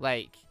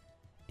 like,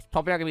 it's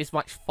probably not gonna be as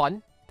much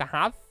fun to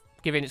have,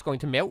 given it's going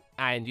to melt,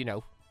 and you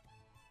know,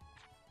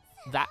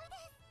 that.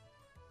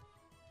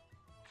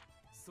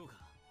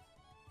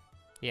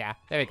 Yeah,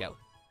 there we go.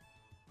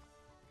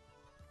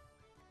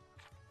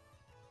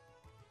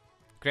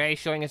 Grey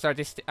showing us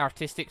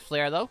artistic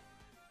flair, though.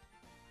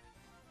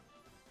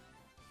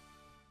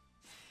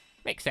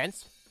 Makes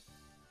sense.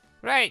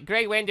 Right,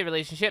 Grey-Wendy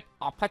relationship.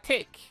 Up a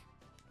tick.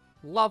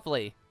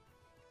 Lovely.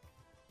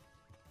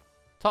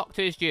 Talk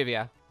to his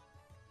Juvia.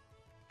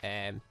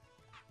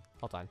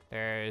 Hold on.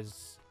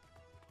 There's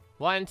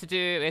one to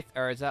do with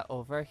Urza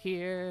over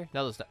here.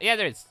 No, there's not. Yeah,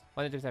 there is.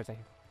 One to do with Urza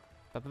here.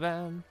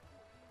 Ba-ba-bam.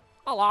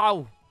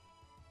 Hello!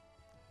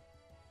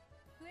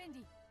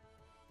 Wendy.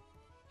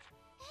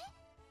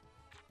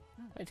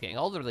 I'm getting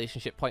all the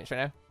relationship points right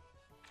now.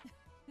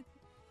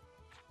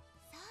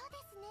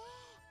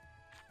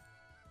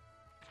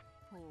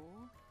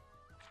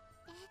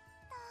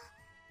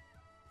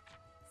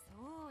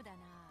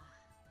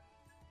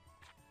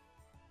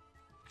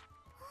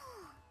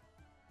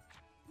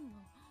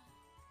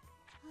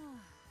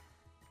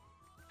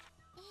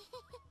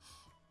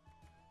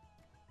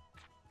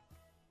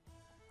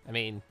 I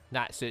mean,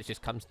 Natsu, it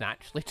just comes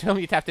naturally to him.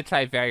 You'd have to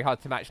try very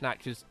hard to match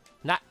Natsu's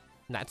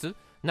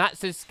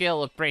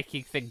skill of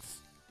breaking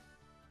things.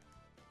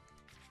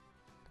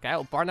 Okay,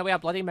 I'll burn away a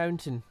bloody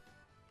mountain.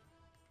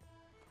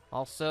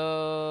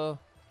 Also...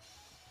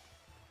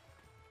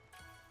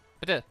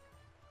 But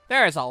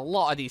there's a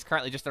lot of these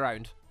currently just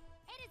around.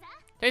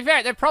 To be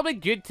fair, they're probably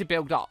good to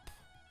build up.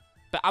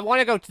 But I want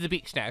to go to the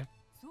beach now.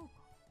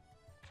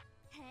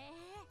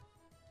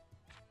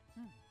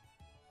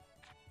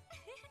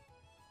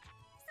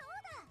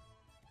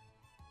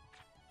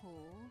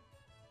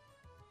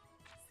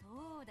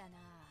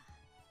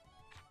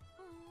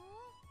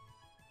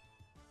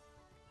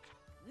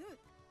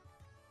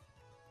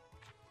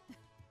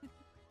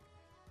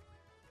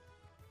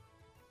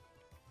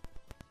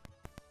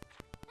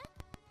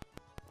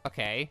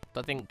 Okay,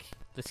 don't think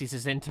this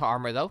is into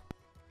armor though.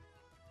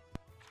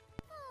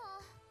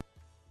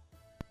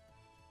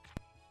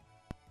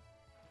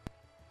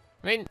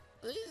 I mean,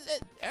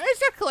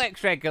 Urza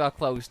collects regular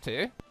clothes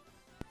too.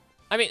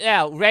 I mean,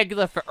 yeah,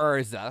 regular for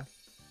Urza.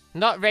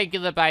 Not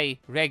regular by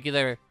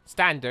regular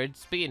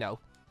standards, but you know.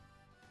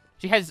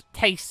 She has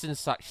tastes and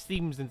such,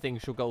 themes and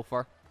things she'll go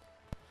for.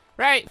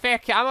 Right, fair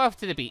kid, I'm off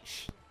to the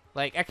beach.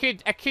 Like, I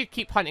could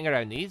keep hunting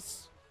around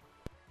these.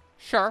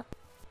 Sure.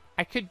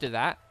 I could do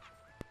that.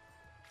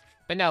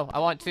 But no, I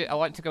want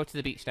to go to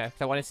the beach now,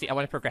 because I want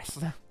to progress.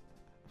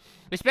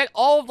 We spent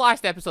all of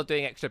last episode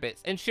doing extra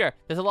bits, and sure,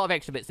 there's a lot of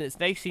extra bits, and it's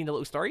nice seeing the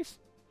little stories.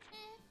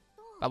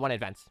 But I want to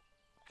advance.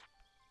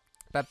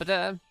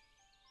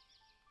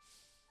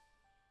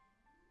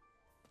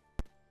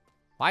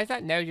 Why is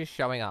that now just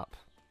showing up?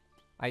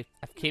 I've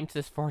came to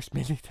this forest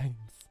many times.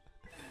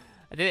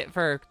 I did it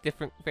for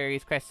different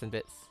various quests and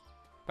bits.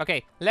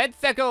 Okay,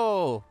 let's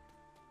go!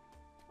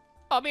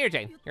 Oh, Mira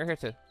Jane, you're here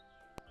too.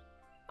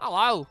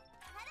 Hello!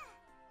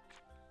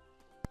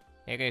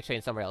 You're gonna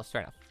train somewhere else,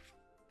 fair enough.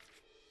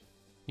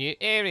 New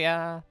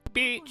area!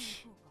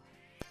 Beach!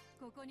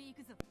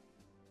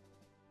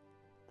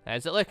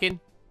 How's it looking?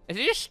 Is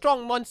it just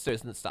strong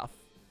monsters and stuff?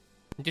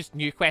 And just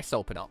new quests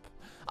open up.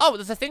 Oh,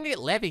 there's a thing to get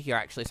Levy here,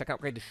 actually, so I can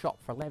upgrade the shop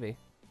for Levy.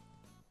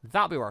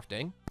 That'll be worth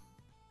doing.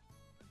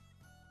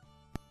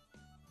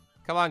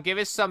 Come on, give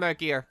us summer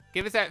gear.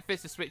 Give us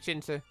outfits to switch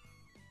into.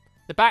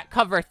 The back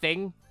cover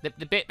thing,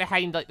 the bit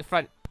behind, like, the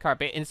front cover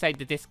bit inside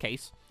the disc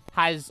case,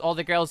 has all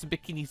the girls in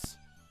bikinis.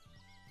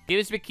 Give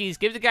us bikinis.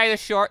 Give the guy the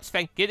shorts.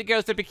 Fine. Give the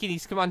girls their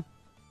bikinis. Come on.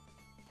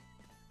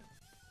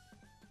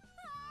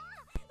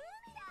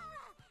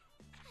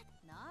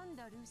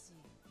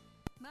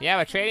 Yeah,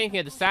 we're training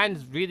here. The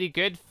sand's really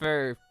good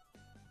for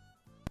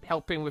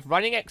helping with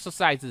running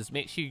exercises.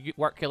 Makes you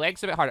work your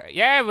legs a bit harder.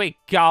 There we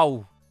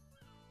go.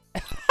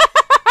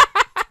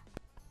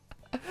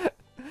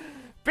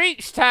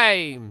 Beach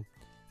time.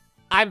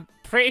 I'm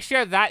pretty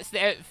sure that's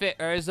the outfit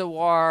Urza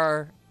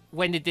wore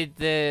when they did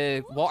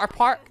the water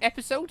park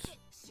episode.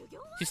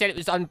 She said it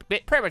was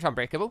pretty much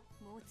unbreakable.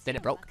 Then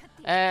it broke.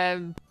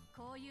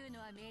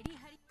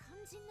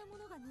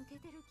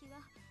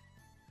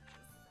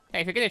 Hey,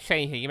 if you're gonna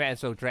train here, you might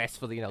as well dress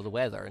for the, you know, the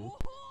weather and...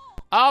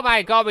 Oh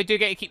my god, we do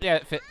get to keep the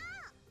outfit.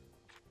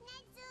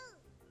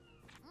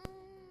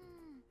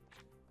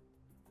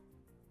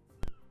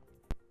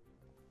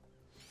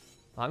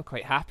 I'm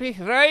quite happy.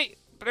 Right,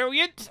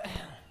 brilliant.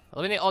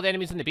 Eliminate all the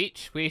enemies on the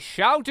beach. We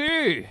shall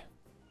do.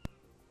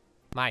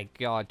 My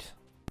god.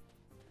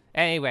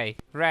 Anyway,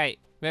 right,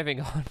 moving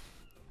on.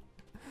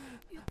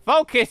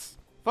 Focus!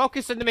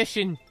 Focus on the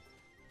mission.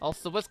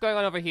 Also, what's going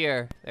on over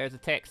here? There's a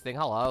text thing.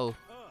 Hello.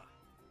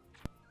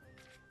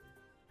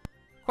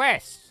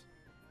 Quest!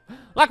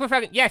 Lock my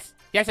fragment! Yes!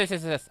 Yes, yes,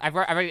 yes, yes. I've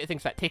already got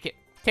things for that. Take it.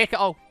 Take it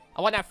all.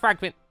 I want that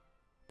fragment.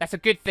 That's a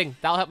good thing.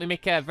 That'll help me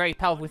make a very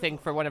powerful thing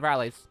for one of our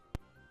allies.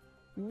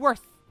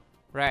 Worth.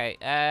 Right,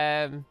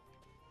 So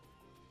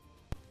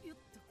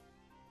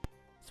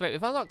wait,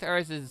 we've unlocked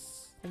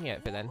Urza's thingy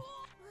outfit then.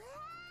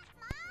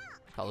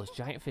 Got those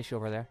giant fish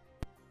over there.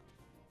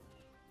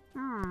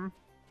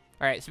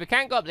 Alright, so we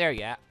can't go up there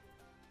yet.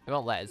 It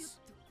won't let us.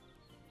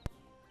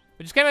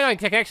 Which is kind of annoying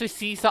because I can actually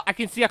see I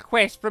can see a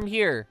quest from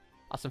here.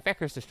 Oh, some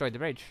feckers destroyed the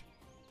bridge.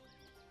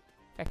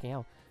 Fucking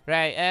hell.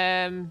 Right,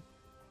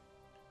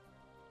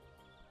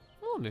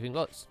 oh, moving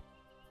lots.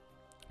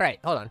 Right,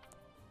 hold on.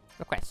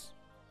 Requests.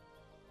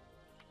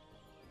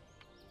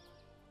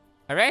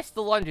 Arrest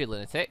the laundry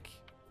lunatic.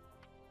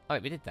 Oh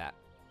wait, we did that.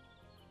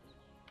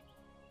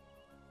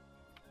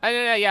 Oh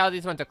no, yeah, all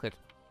these ones are cleared.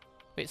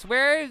 Wait, so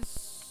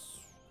where's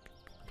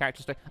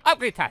character story?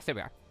 Upgrade task, there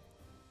we are.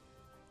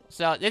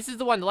 So this is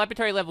the one, the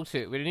laboratory level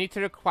 2. We need to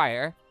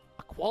require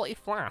a quality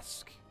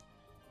flask.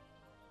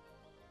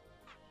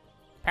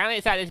 Apparently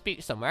it's at this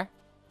beach somewhere.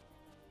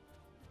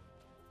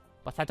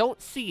 But I don't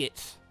see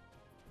it.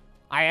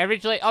 I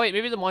originally... Oh wait,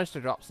 maybe the monster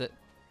drops it.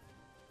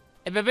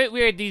 It's a bit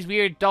weird, these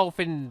weird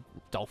dolphin...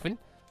 Dolphin?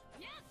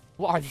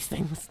 What are these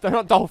things? They're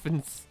not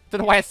dolphins.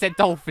 Don't know why I said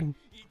dolphin.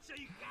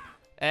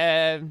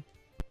 Maybe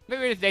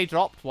if they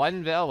dropped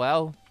one, but oh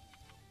well.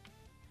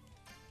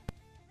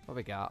 What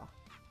we got?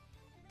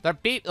 They're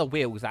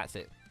whales, that's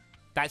it.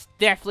 That's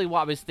definitely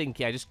what I was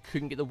thinking. I just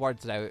couldn't get the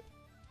words out.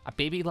 A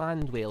baby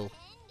land whale.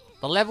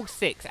 The level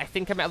 6. I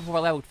think I might have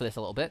over-leveled for this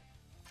a little bit.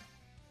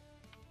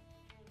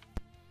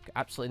 Got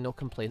absolutely no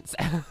complaints.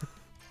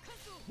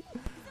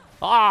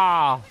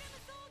 Ah!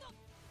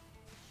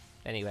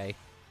 Anyway.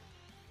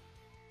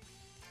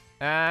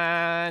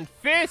 And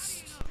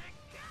fist!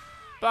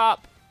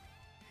 Bop!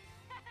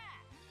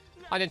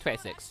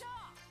 126.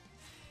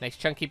 Nice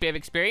chunky bit of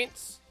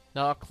experience.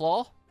 Another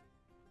claw.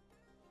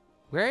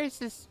 Where is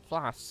this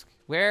flask?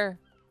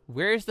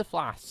 Where's the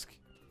flask?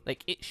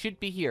 Like, it should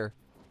be here.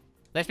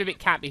 Let's maybe it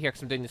can't be here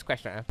because I'm doing this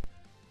question right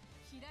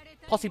now.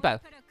 Posse bow.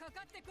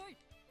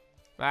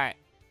 Right.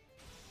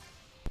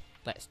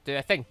 Let's do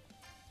a thing.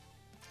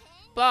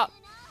 But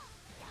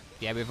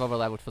yeah, we've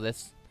over-leveled for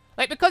this.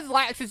 Like, because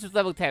Laxus was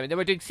level 10, and they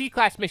were doing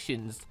C-class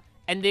missions,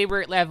 and they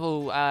were at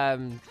level,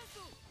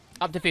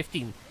 up to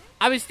 15.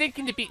 I was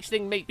thinking the beach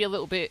thing might be a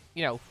little bit,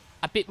 you know,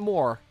 a bit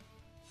more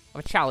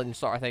of a challenge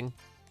sort of thing.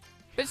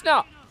 But it's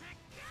not.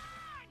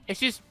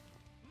 It's just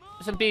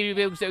some baby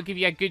wheels that will give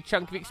you a good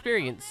chunk of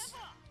experience,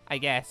 I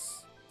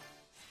guess.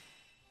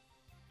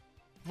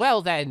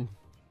 Well then.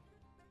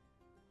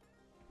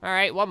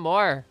 Alright, one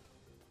more.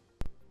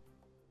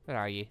 Where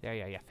are you? There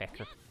you are, you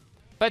fecker.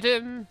 But,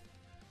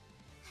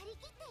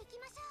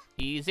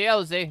 easy,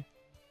 easy.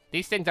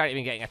 These things aren't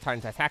even getting a turn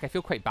to attack. I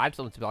feel quite bad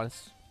for them, to be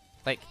honest.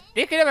 Like,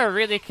 they could have a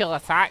really cool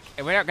attack,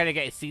 and we're not going to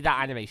get to see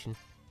that animation.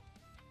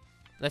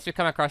 Unless we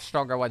come across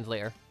stronger ones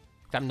later.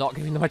 I'm not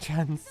giving them a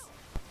chance.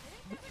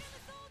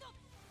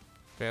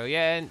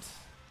 Brilliant.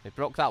 We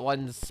broke that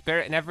one's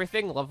spirit and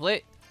everything.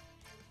 Lovely.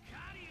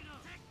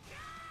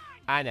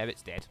 And now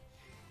it's dead.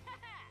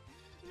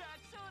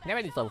 Now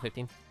it needs level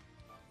 15.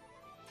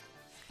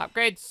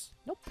 Upgrades.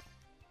 Nope.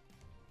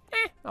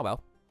 Oh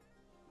well.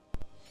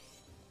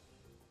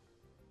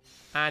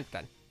 And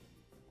done.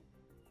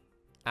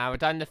 And we're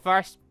done the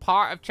first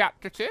part of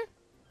chapter 2.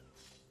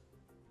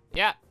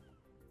 Yeah.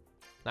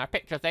 Our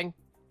picture thing.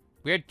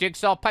 Weird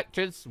jigsaw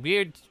pictures.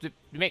 Weird to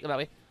make them that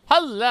way.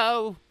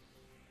 Hello!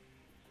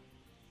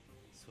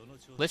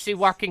 Lucy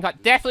working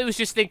hard. Definitely was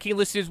just thinking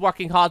Lucy was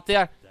working hard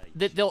there.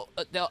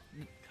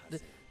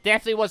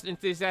 Definitely wasn't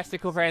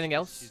enthusiastic over anything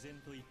else.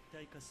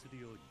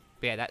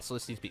 But yeah, that's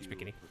Lucy's beach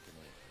bikini.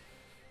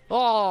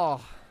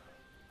 Oh.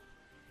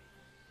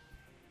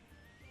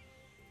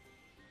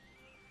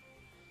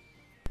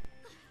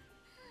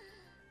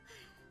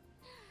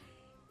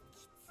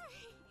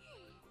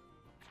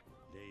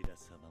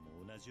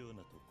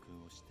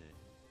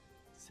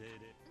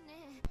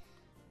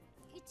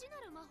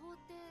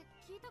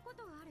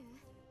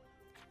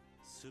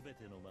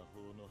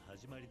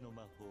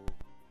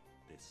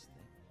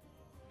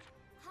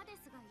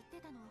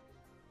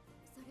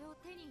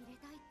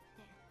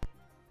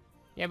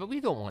 Yeah, but we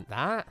don't want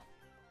that.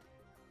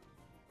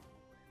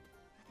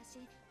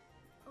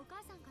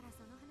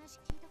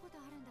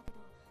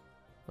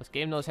 This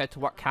game knows how to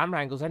work camera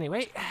angles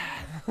anyway.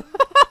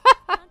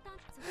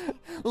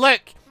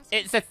 Look,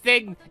 it's a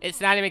thing. It's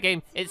an anime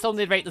game. It's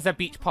only right there's a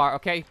beach part,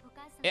 okay?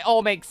 It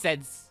all makes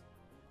sense.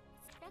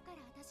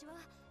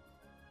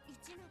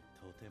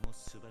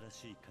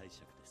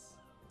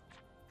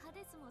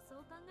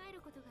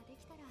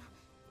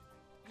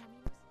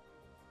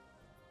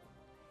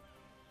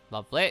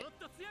 Lovely.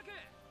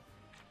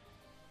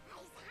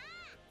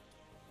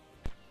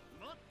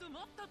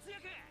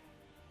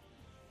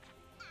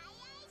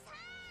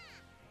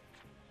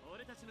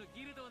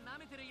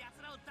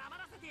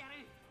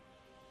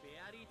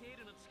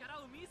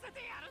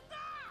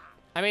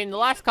 I mean, the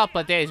last couple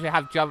of days we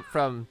have jumped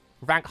from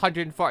rank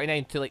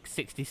 149 to like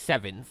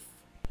 67th.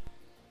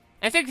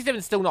 And 67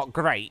 is still not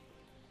great.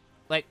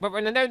 Like, but we're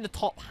now in the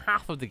top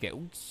half of the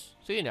guilds.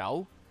 So, you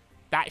know,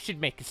 that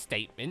should make a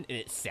statement in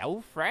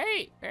itself,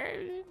 right?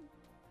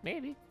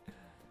 Maybe.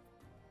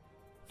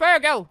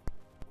 Virgo!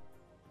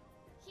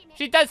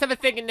 She does have a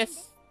thing in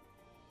this.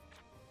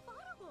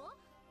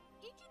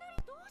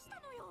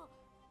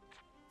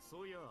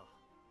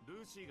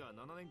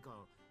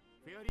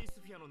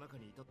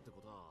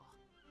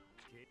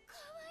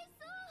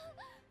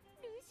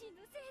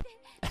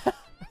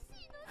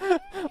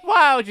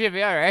 Wow,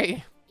 Jimmy,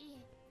 alright.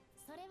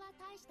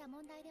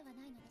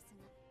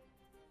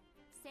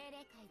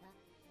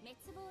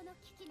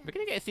 We're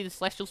gonna get to see the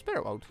Celestial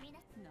Spirit World.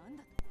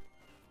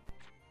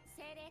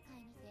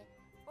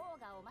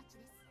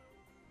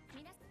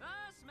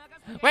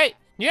 Wait,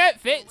 new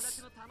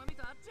outfits!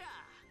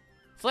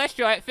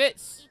 Celestial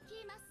outfits!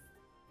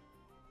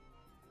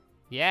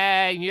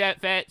 Yay, new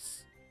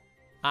outfits!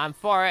 I'm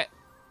for it.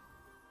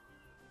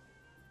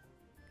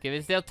 Give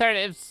us the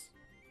alternatives.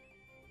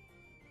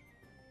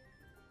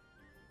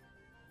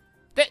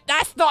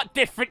 That's not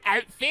different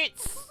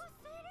outfits!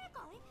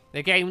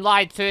 The game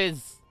lied to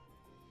us.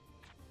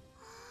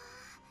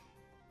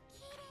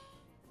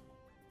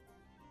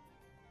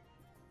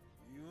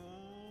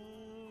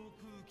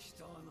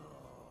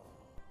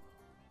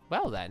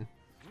 Well then.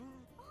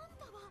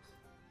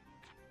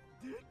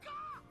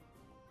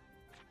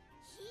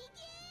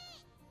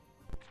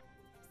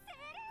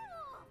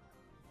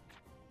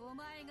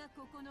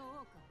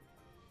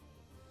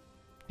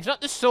 He's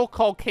not the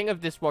so-called king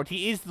of this world,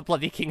 he is the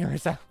bloody king,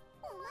 Urza.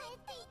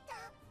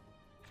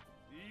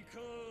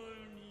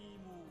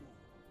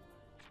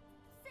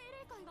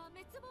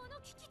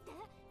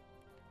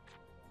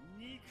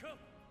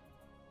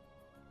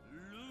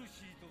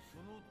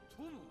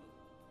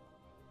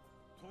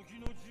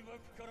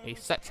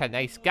 He's such a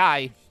nice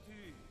guy.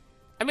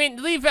 I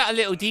mean, leave out a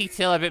little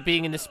detail of it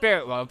being in the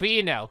spirit world, but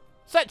you know,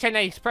 such a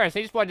nice person.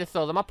 I just wanted to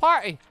throw them a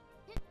party.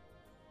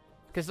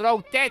 Because they're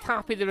all dead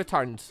happy they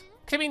returned.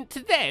 Because, I mean, to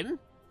them...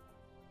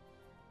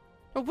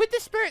 Well, would the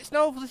spirits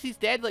know if Lucy's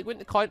dead? Like,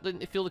 wouldn't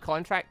they feel the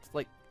contract,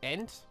 like,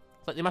 end?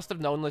 Like, they must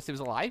have known Lucy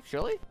was alive,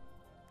 surely?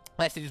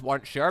 Unless they just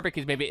weren't sure,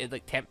 because maybe it,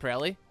 like,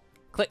 temporarily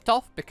clicked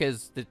off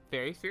because the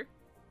fairies here.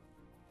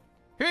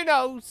 Who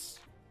knows?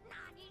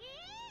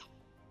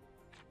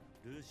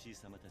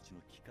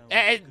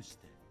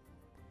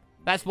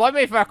 That's one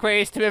way for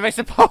Aquarius to move, I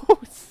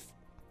suppose.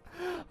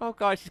 Oh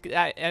god, she's got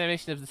that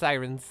animation of the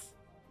sirens.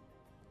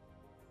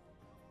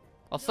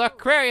 Also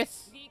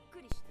Aquarius.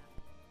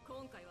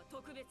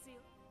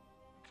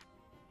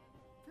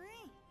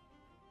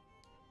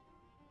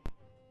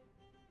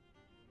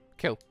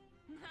 Cool.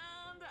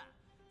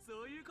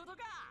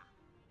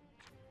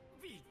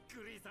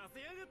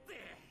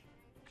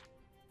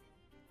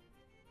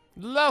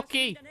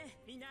 Loki!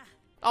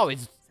 Oh,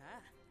 his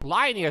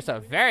line ears are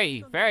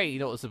very, very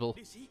noticeable.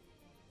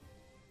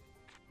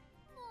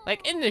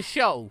 Like, in the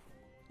show,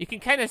 you can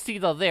kind of see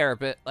they're there,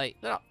 but, like,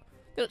 they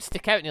don't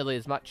stick out nearly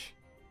as much.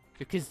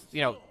 Because,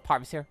 you know,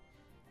 part of his hair.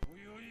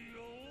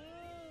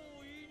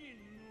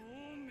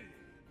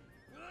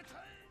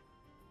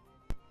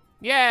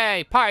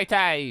 Yay! Party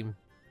time!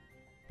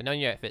 But no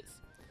new outfits.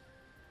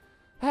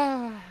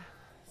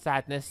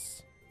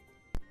 Sadness.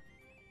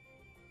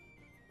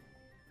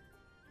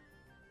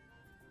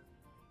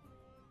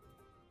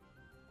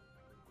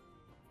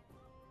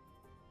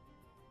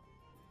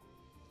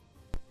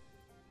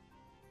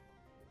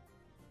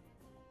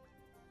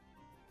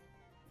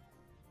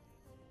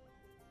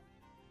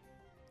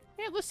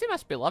 Yeah, Lucy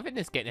must be loving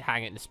this, getting to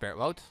hang out in the spirit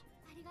world.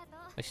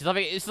 She's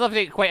loving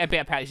it quite a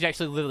bit, apparently. She's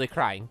actually literally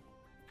crying.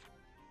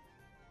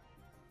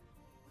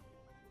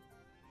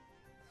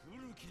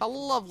 A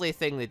lovely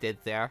thing they did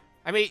there.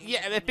 I mean,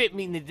 yeah, a bit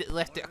mean they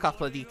left it a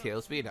couple of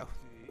details, but you know.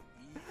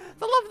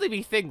 It's a lovely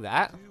wee thing,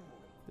 that.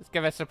 Let's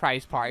give a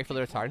surprise party for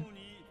the return.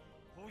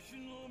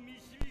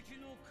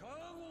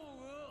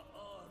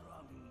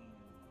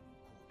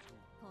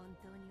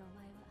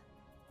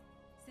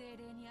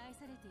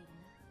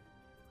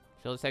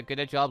 Shows how good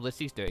a job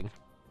Lissy's doing.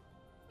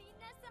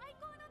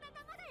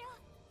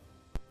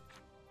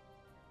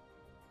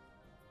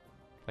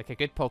 Like a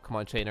good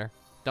Pokemon trainer.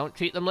 Don't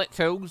treat them like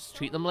tools,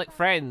 treat them like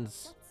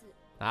friends.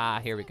 Ah,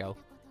 here we go.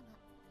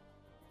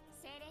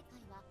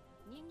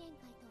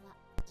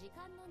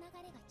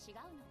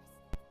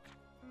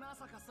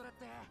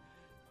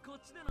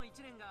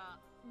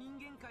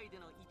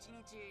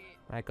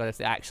 My god, if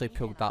they actually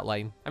pulled that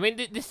line. I mean,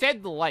 they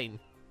said the line.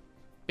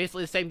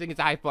 Basically the same thing as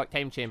the Hyperbolic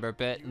Time Chamber,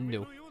 but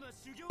no.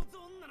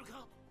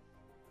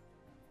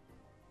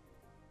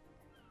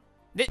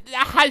 That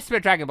has to be a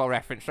Dragon Ball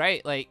reference,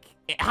 right? Like,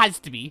 it has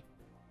to be.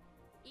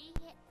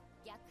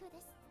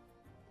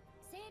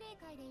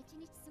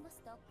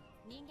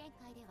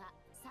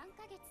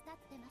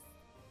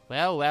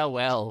 Well, well,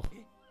 well.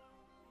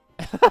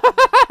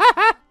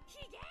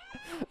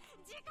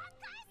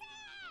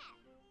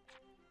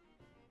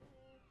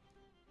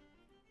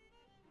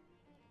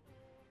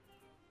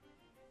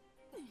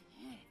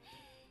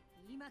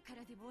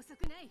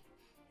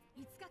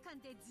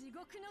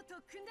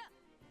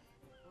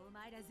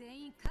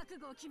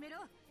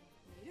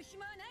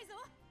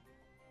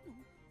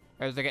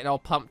 As they're getting all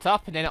pumped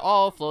up, and then it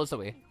all flows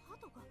away.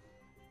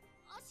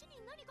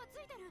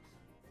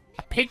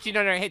 A pigeon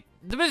on her head.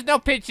 There was no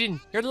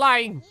pigeon. You're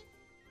lying.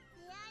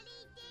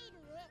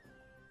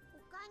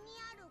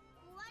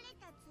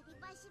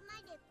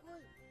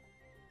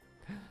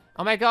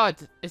 Oh my god,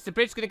 is the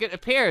bridge gonna get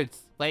repaired?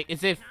 Like,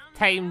 as if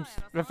time's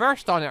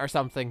reversed on it or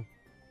something.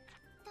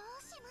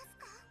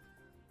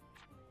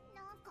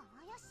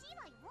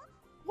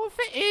 What if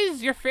it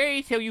is your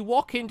fairy tale? You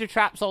walk into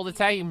traps all the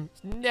time.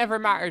 It's never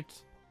mattered.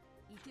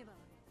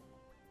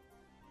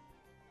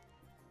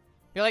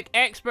 You're like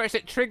experts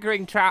at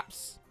triggering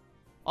traps.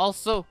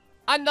 Also,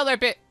 another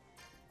bit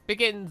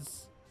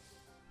begins.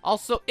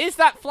 Also, is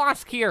that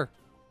flask here?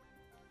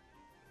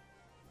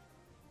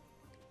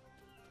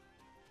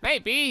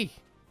 Maybe.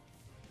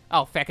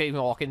 Oh, feck, I didn't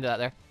even walk into that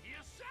there.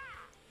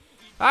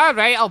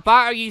 Alright, I'll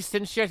batter you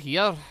since you're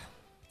here.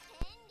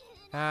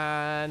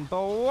 And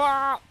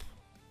blop.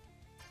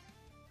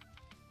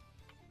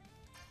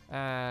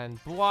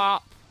 And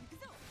blop.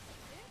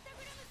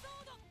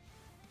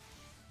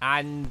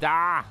 And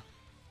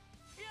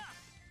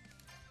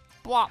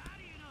blop.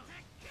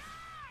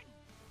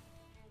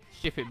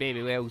 Stupid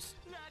baby whales.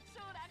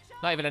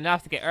 Not even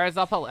enough to get ours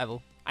up a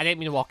level. I didn't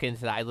mean to walk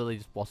into that. I literally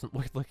just wasn't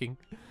looking.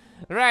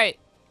 Right.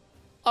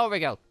 Over we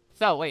go.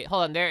 So, wait,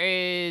 hold on. There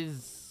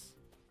is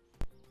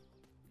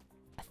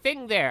a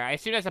thing there. I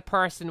assume there's a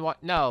person.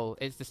 What? No,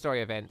 it's the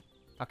story event.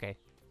 Okay.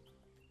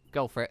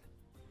 Go for it.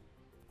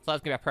 So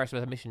that's gonna be a person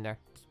with a mission there.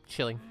 Just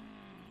chilling.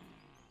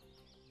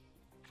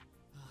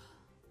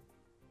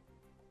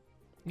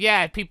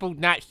 Yeah, people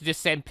naturally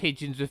just send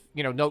pigeons with,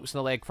 you know, notes on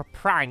the leg for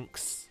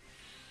pranks.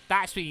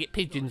 That's what you get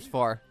pigeons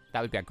for.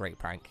 That would be a great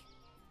prank.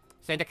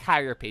 Send a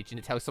carrier pigeon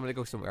to tell someone to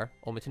go somewhere,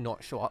 only to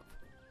not show up.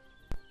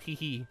 Hee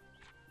hee.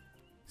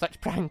 Such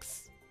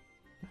pranks.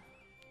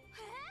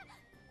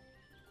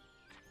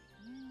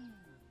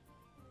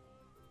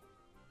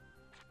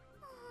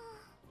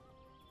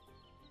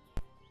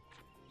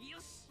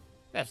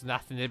 There's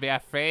nothing to be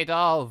afraid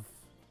of.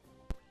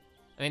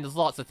 I mean, there's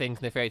lots of things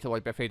in the fairy tale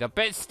to be afraid of,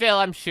 but still,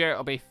 I'm sure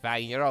it'll be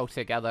fine. You're all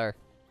together.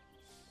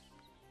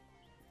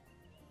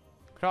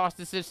 Cross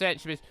the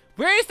centuries.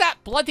 Where is that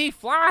bloody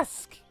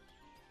flask?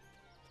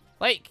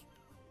 Like,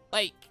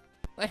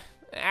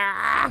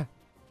 ah!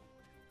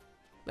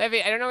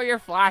 Levy, I don't know where your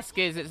flask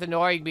is. It's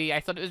annoying me. I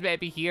thought it was meant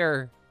to be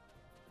here.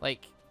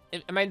 Like,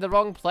 am I in the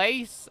wrong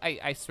place?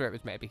 I swear it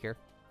was meant to be here.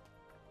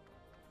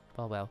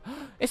 Oh, well.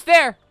 It's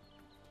there!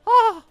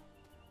 Oh!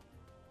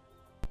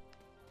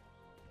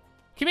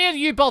 Come here,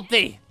 you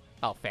baldy!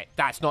 Oh, fuck.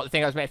 That's not the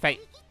thing I was meant to fight.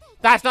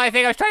 That's not the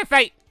thing I was trying to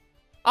fight!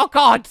 Oh,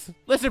 God!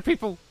 Lizard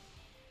people!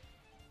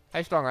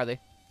 How strong are they?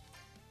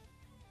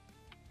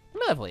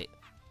 I'm level 8.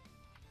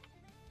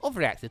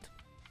 Overreacted.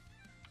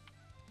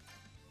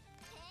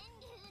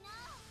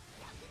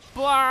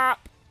 Blop!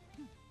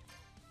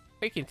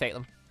 We can take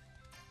them.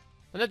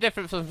 They're no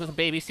different from the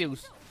baby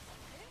seals.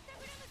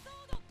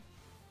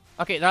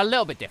 Okay, they're a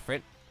little bit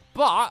different,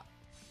 but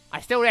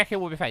I still reckon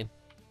we'll be fine.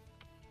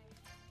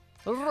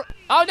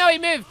 Oh no, he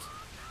moved!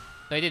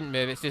 No, he didn't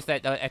move. It's just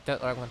that the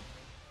wrong one.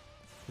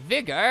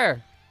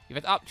 Vigor! You've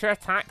an up to your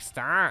attack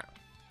start.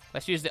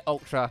 Let's use the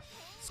Ultra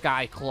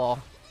Sky Claw.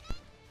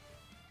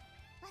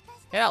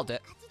 Yeah, that'll do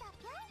it.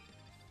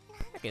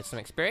 Get some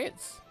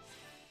experience.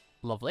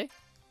 Lovely.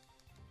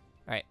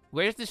 Alright,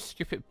 where's this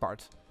stupid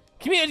bird?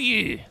 Come here,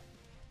 you!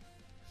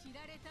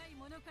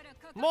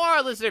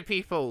 More lizard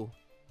people!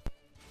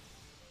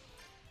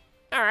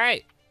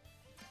 Alright.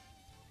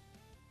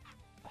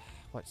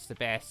 what's the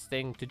best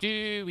thing to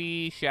do?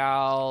 We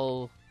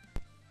shall...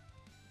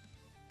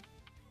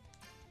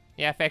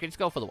 Yeah, feck it, just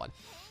go for the 1.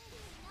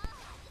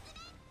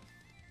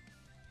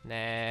 And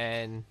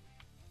then...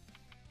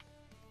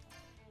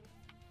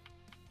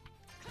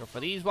 Go for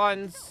these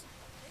ones.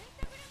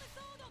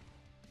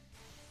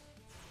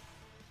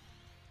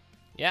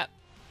 Yep.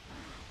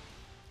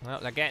 Well,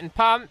 they're getting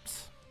pumped.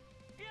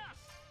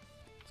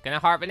 It's gonna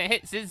hurt when it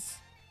hits us.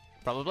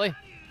 Probably.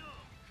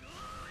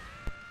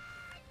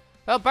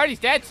 Oh, Birdie's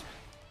dead.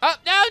 Oh,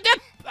 no, no!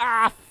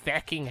 Ah,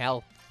 fecking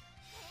hell.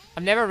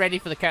 I'm never ready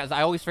for the counters.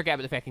 I always forget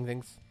about the fecking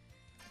things.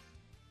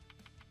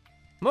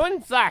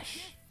 Moon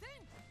Slash!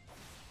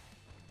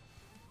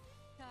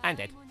 And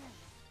dead.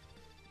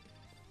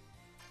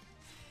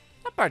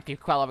 That bird gave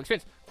quite a lot of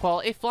experience.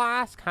 Quality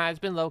flask has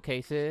been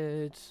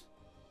located.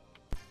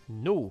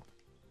 No.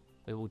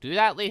 We will do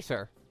that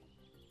later.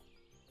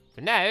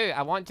 For now,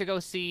 I want to go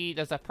see...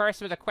 There's a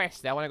person with a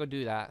quest there. I want to go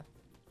do that.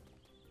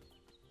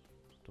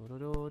 Out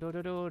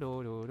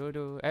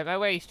of my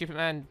way, stupid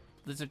man.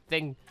 Lizard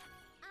thing.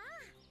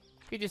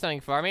 Can you do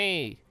something for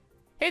me?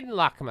 Hidden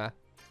Lacma.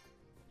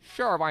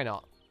 Sure, why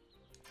not?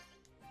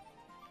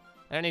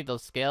 I don't need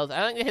those skills. I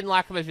don't think the Hidden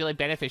Lacma is really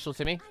beneficial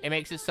to me. It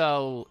makes it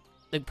so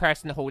the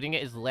person holding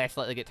it is less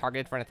likely to get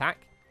targeted for an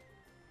attack.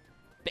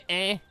 But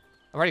I've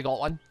already got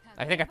one.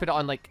 I think I put it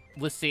on, like,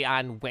 Lucy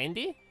and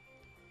Wendy.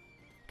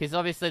 Because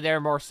obviously they're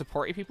more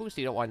supportive people, so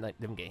you don't want, like,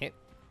 them getting hit.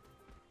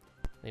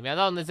 Leave me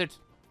alone, lizard.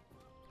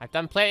 I've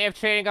done plenty of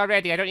training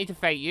already. I don't need to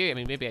fight you. I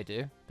mean, maybe I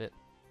do, but...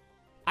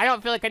 I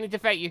don't feel like I need to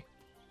fight you.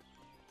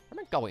 Where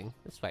am I going?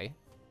 This way.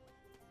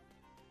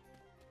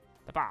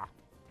 Ba-ba.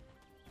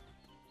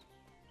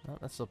 Oh,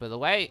 that's a little bit of the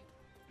way.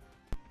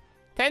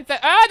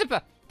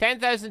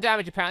 10,000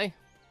 damage, apparently.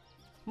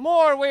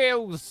 More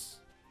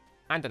wheels!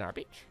 And an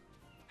beach.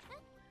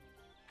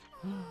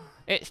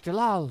 It's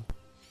Jalal.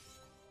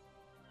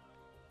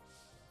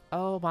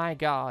 Oh my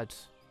god.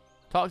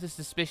 Talk to a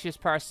suspicious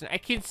person. I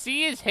can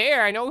see his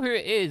hair. I know who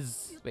it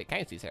is. Wait, can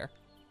I see his hair?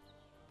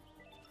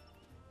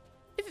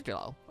 Is it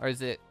Jalal? Or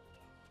is it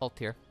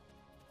Altair?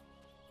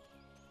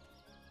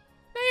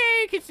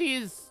 Yeah, you can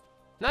see his...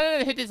 No,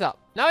 the hood is up.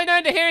 No,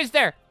 the hair is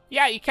there.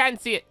 Yeah, you can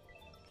see it.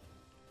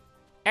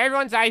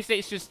 Everyone's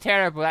eyesight's just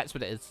terrible. That's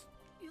what it is.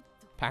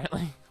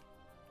 Apparently.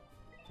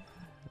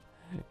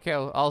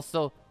 Cool.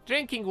 Also,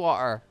 drinking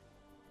water.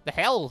 The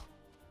hell?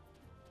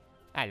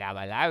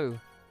 Hello.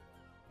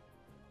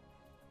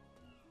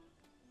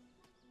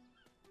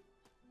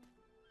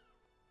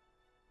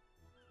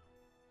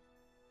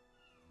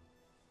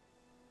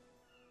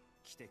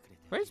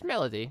 Where's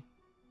Melody?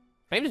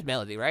 Her name is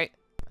Melody, right?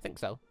 I think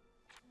so.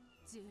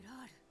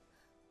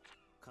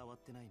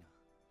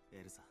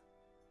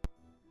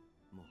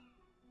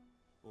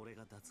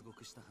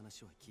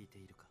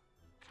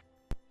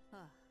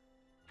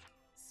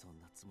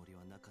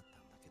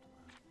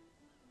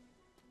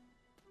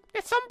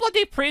 It's some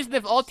bloody prison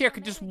if Altair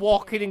could just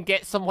walk in and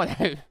get someone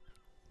out.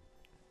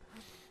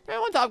 I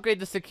want to upgrade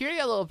the security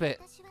a little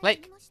bit.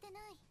 Like,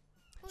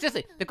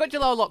 seriously, they got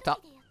Jalal locked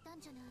up.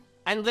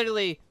 And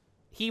literally,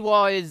 he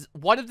was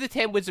one of the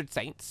 10 wizard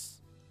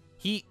saints.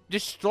 He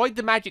destroyed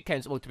the magic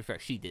council. Well, to be fair,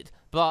 she did.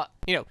 But,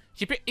 you know,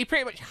 he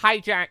pretty much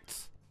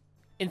hijacked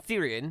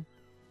Ethereum.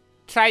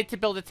 Tried to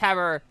build a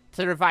tower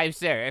to revive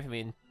Seraph. I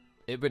mean,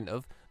 it wouldn't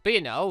have. But,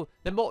 you know,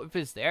 the motive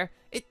is there.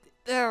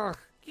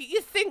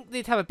 You think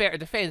they'd have a better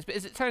defense, but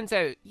as it turns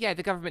out, yeah,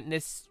 the government in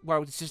this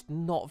world is just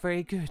not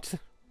very good.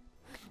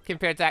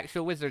 Compared to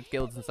actual wizard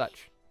guilds and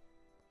such.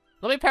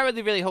 The only power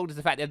they really hold is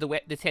the fact they have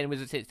the 10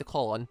 wizard saints to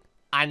call on.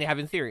 And they have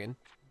Ethereum.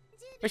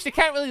 Which they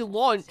can't really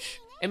launch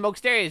in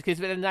most areas because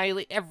it would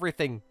annihilate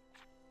everything.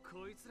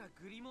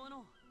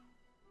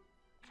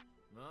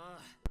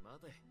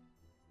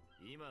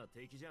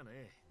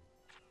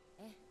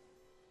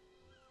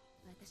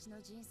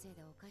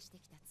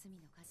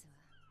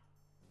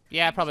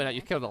 Yeah, probably not.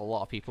 You've killed a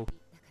lot of people.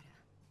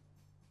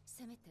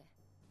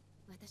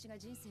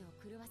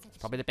 It's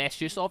probably the best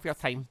use of your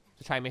time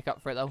to try and make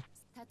up for it, though.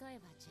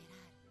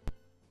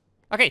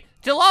 Okay,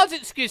 Jalal's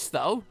excuse,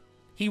 though,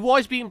 he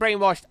was being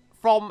brainwashed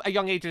from a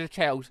young age as a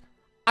child.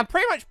 And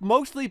pretty much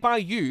mostly by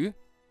you.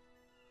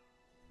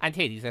 And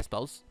Hades, I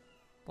suppose.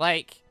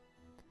 Like,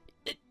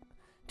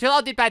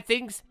 Jalal did bad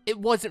things. It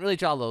wasn't really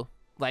Jalal, though.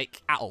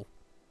 Like, at all.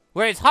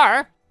 Whereas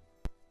her...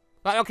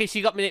 Like, okay,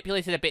 she got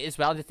manipulated a bit as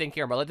well to think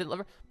her mother didn't love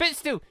her. But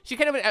still, she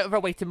kind of went out of her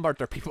way to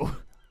murder people.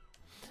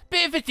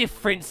 Bit of a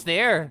difference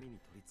there.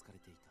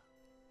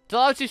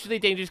 Jalal's just really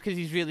dangerous because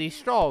he's really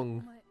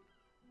strong.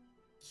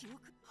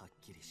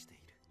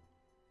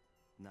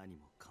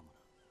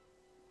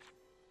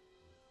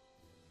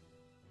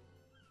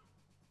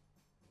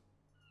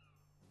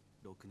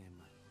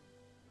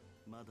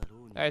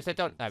 Ursa,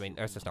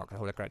 Ursa's not gonna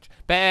hold a grudge.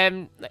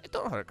 But,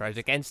 don't hold a grudge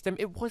against him.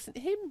 It wasn't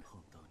him.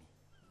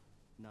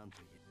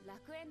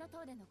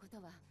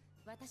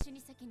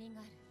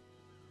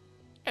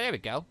 Yeah, there we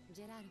go.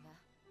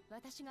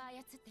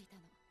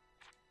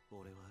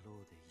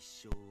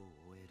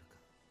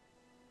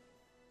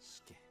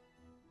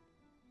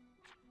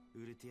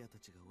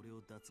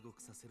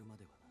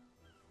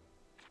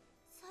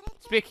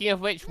 Speaking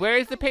of which, where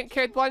is the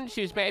pink-haired one?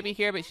 She was meant to be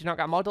here, but she's not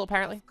got a model,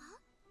 apparently.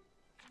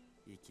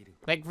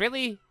 Like,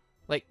 really?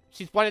 Like,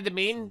 she's one of the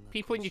main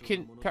people and you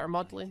couldn't put her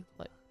model in?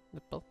 Like,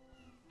 the bill.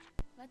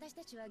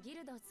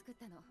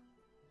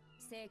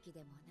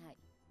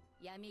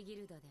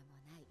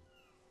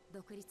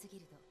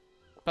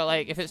 But,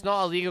 like, if it's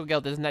not a legal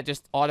guild, doesn't that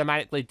just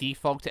automatically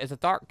default it as a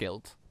dark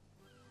guild?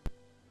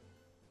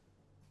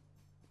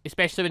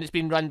 Especially when it's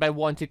being run by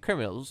wanted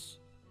criminals.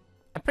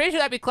 I'm pretty sure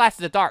that'd be classed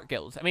as a dark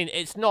guild. I mean,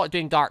 it's not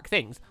doing dark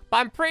things, but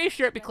I'm pretty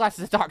sure it'd be classed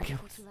as a dark guild.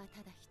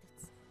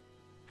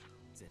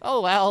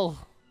 Oh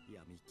well.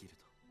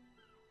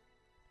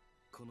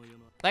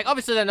 Like,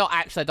 obviously they're not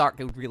actually a dark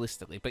guild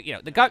realistically, but you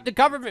know, the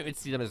government would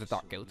see them as a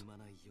dark guild.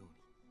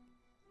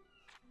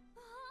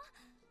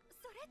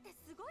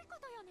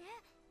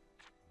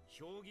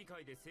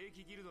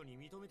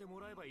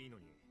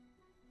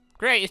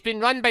 Great, it's been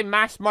run by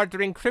mass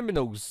murdering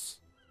criminals.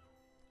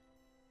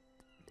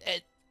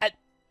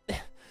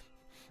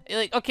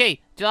 Like,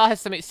 okay, Jalal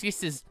has some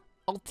excuses.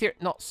 Altair,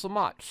 not so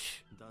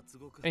much.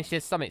 I mean, she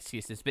has some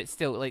excuses, but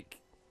still, like,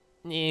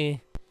 yeah.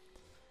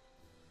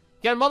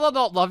 Your mother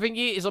not loving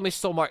you is only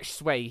so much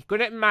sway.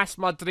 Going out mass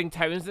murdering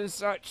towns and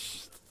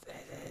such,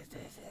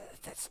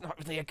 that's not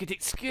really a good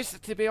excuse,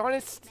 to be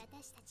honest.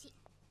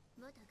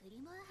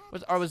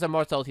 Or was there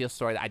more to your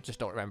story that I just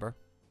don't remember?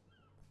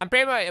 I'm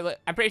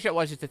pretty sure it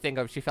was just a thing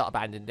of she felt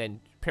abandoned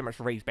and pretty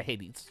much raised by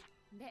Hades.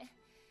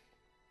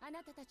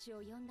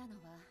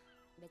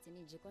 別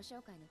に自己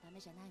紹介のため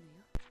じゃないの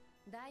よ。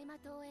大魔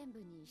党演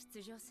舞に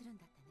出場するん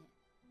だってね。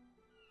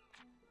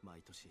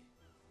毎年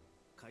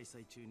開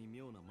催中に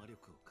妙な魔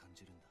力を感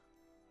じるんだ。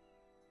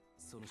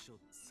そ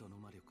の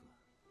魔力は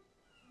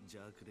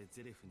邪悪で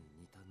ゼレフに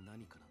似た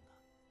何かなんだ。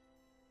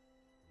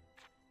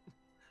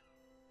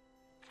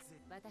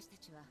私た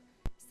ちは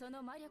そ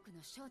の魔力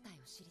の正体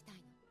を知りたい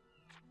の。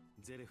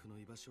ゼレフの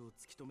居場所を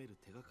突き止める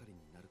手がかり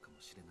になるかも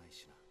しれない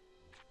しな。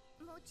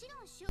もちろ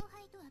ん勝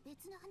敗とは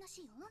別の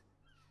話よ。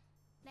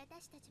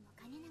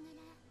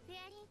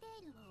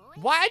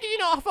Why do you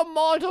not have a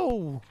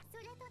model?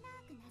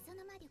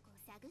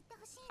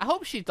 I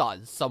hope she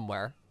does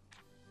somewhere.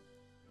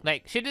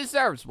 Like, she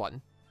deserves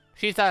one.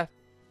 She's a,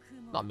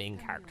 not main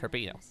character, but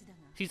you know,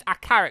 she's a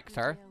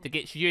character that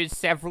gets used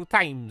several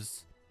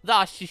times.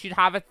 Thus, she should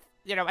have a,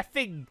 you know, a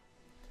thing.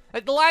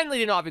 Like the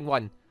landlady not having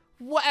one.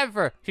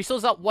 Whatever. She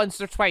shows up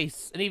once or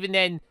twice, and even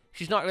then,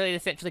 she's not really an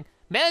essential thing.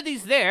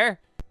 Melody's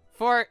there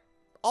for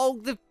all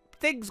the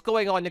things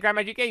going on in the Grand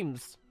Magic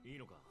Games. She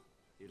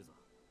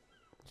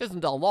doesn't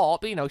do a lot,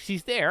 but you know,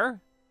 she's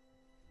there.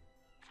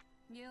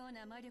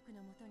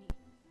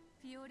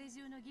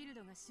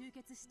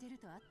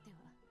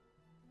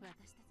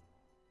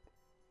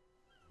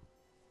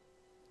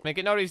 Make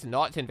it no reason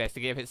not to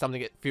investigate if it's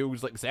something that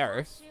feels like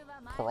Xerath.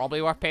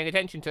 Probably worth paying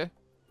attention to.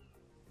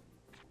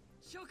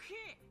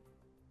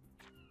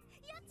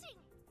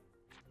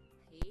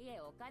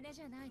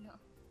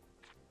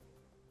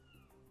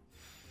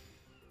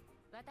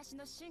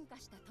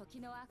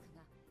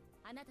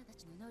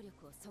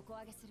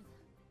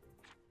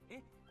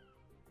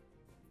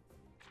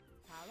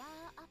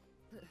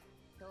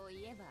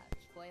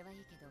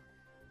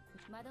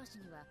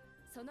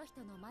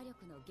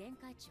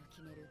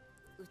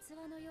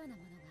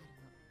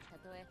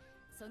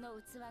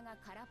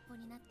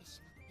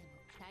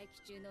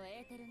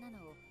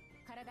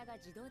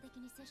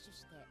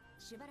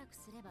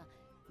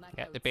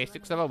 Yeah, the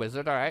basics of a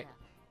wizard, alright.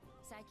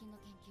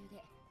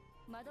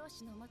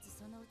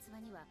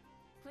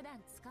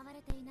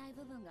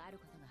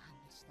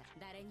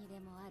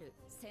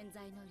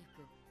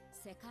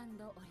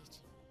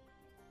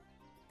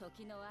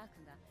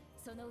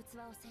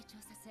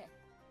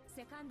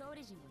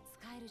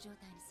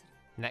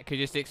 And that could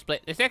just explain...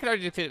 The second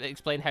origin could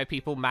explain how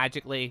people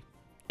magically,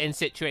 in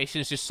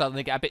situations, just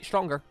suddenly get a bit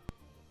stronger.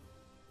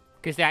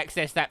 Because they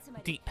access that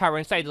deep power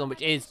inside of them,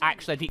 which is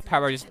actually a deep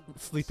power just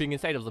sleeping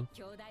inside of them.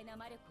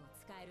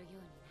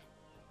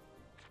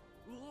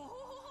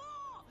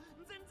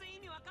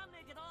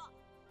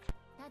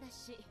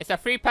 It's a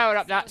free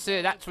power-up, that's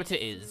what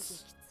it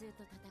is.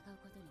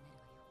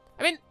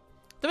 I mean,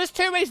 there was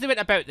two ways they went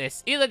about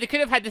this. Either they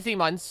could have had the 3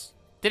 months,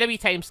 did a wee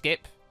time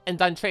skip, and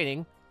done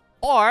training.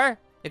 Or,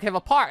 they could have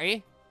a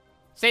party,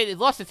 say they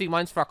lost the 3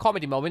 months for a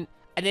comedy moment,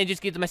 and then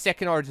just give them a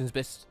second Origins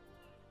boost.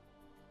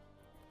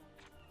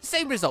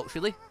 Same results,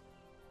 really.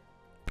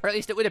 Or at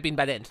least it would have been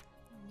by the end.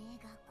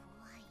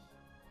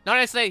 Now,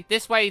 honestly,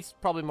 this way is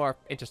probably more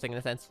interesting in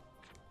a sense.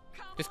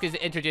 Just because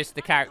it introduced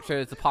the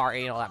characters, the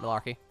party, and all that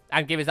malarkey.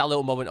 And gave us that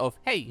little moment of,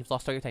 hey, you've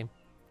lost all your time.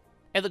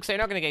 It looks like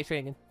you're not going to get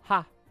training again.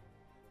 Ha.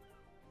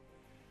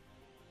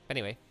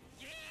 Anyway.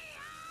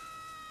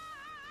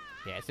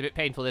 Yeah, it's a bit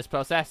painful, this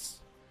process.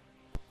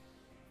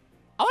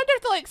 I wonder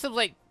if the likes of,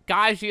 like,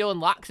 Gagio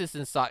and Laxus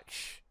and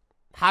such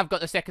have got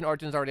the second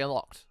Origins already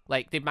unlocked.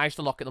 Like, they've managed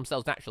to unlock it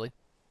themselves naturally.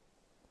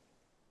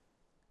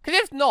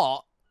 Because if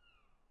not,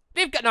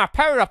 they've got no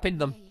power-up in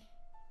them.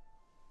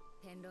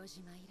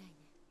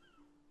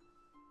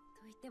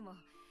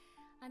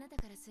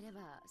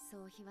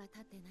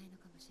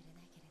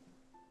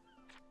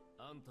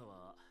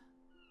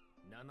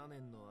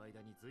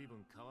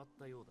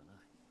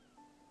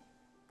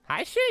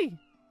 Has she?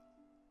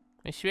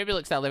 She maybe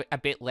looks a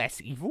bit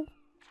less evil.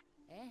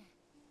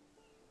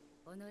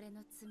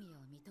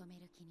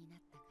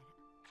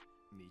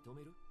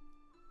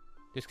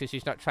 Just because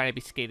she's not trying to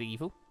be scary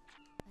evil.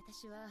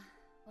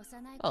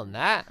 Oh,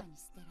 nah.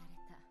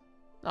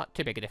 Not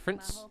too big a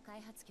difference.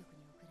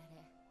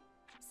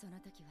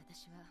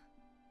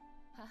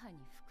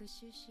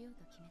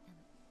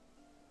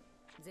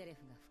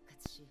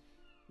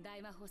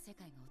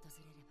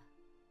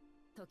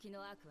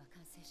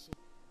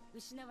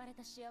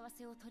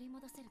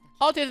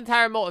 I'll do the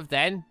entire motive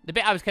then. The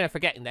bit I was kind of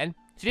forgetting then.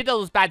 She did all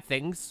those bad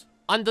things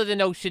under the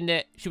notion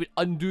that she would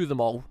undo them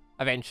all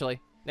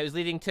eventually. That was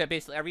leading to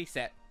basically a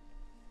reset.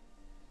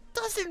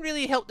 Doesn't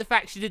really help the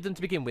fact she did them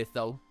to begin with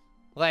though.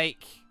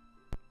 Like,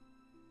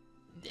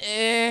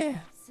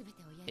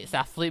 it's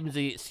a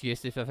flimsy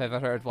excuse if I've ever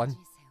heard one.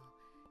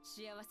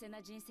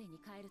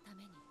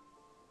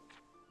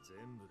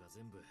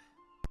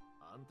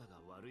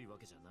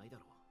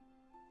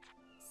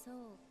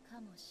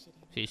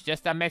 She's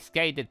just a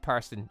misguided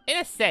person. In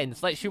a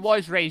sense, like she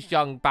was raised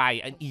young by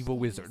an evil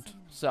wizard.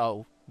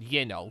 So,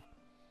 you know.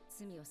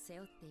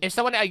 If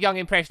someone at a young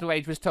impressionable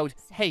age was told,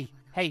 hey,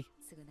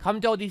 come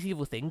do all these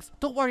evil things,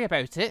 don't worry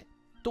about it.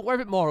 Don't worry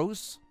about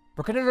morals.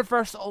 We're gonna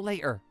reverse it all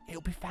later.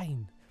 It'll be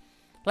fine.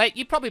 Like,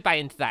 you'd probably buy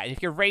into that. And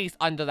if you're raised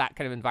under that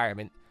kind of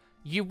environment,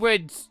 you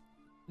would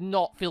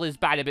not feel as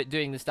bad about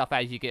doing the stuff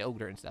as you get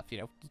older and stuff, you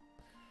know.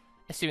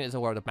 Assuming it's a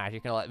world of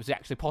magic and all that was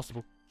actually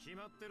possible.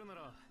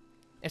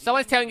 If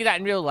someone's telling you that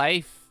in real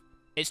life,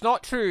 it's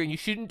not true and you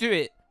shouldn't do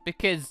it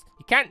because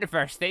you can't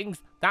reverse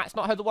things. That's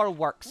not how the world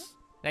works.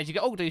 And as you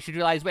get older, you should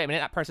realize, wait a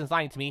minute, that person's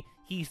lying to me.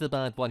 He's the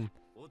bad one.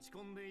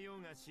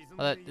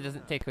 Well, it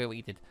doesn't take away what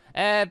you did.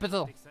 But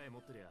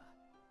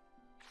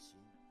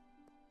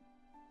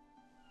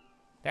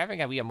they're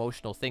having a wee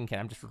emotional thinking.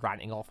 I'm just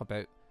ranting off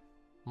about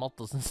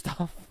models and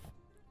stuff.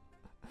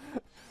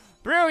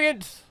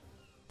 Brilliant!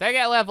 Did I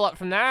get a level up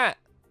from that?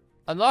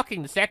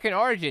 Unlocking the second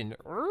origin.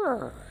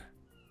 Urgh.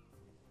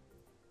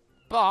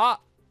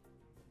 But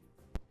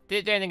did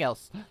it do anything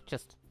else?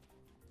 Just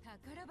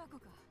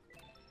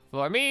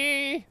for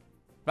me.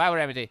 Rival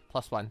remedy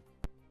 +1.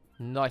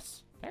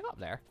 Nice. Did I go up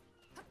there?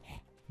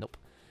 Nope.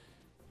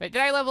 Wait,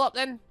 did I level up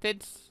then?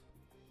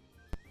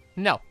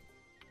 No.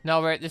 No,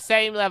 we're at the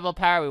same level of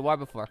power we were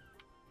before.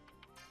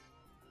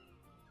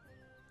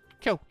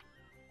 Cool.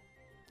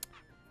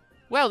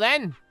 Well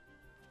then.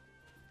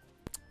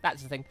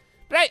 That's the thing.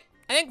 But right,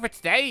 I think for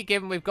today,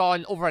 given we've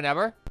gone over an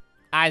hour,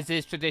 as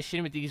is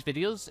tradition with these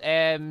videos,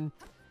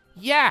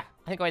 yeah,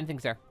 I think I'll end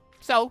things there.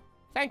 So,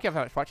 thank you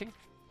very much for watching.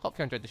 Hope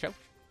you enjoyed the show.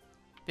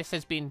 This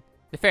has been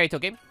the Fairy Tale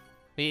game.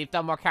 We've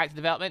done more character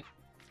development.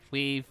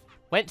 We've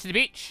went to the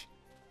beach.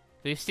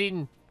 We've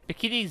seen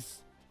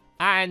bikinis.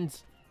 And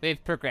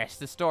we've progressed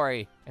the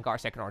story and got our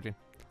second origin.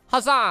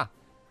 Huzzah!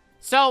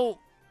 So,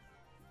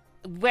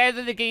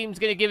 whether the game's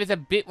going to give us a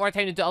bit more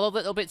time to do a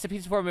little bits of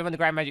pieces before we move on to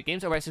Grand Magic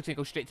Games, or whether it's just going to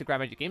go straight to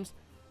Grand Magic Games,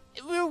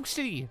 we'll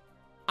see.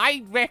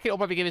 I reckon it'll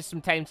probably give us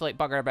some time to, like,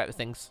 bugger about with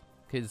things.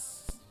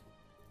 Because,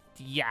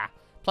 yeah.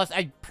 Plus,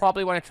 I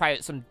probably want to try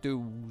out some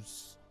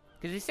duels.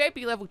 Because they said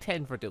be level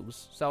 10 for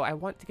duels. So, I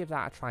want to give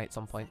that a try at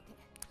some point.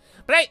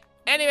 But, right.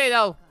 Anyway,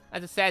 though,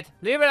 as I said,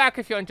 leave a like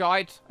if you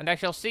enjoyed. And I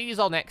shall see you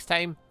all next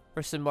time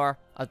for some more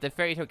of the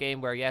Fairy Tale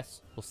game where,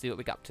 yes, we'll see what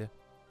we get up to.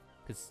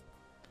 Because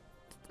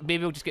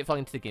maybe we'll just get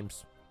falling into the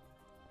games.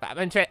 But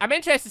I'm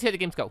interested to see how the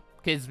games go.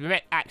 Because we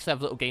might actually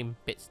have little game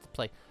bits to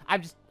play. I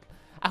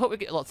hope we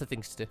get lots of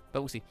things to do.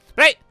 But we'll see.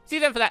 But right, see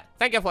you then for that.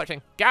 Thank you for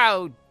watching.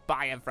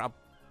 Goodbye,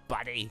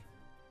 everybody.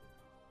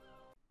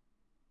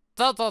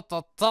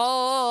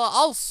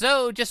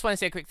 Also, just want to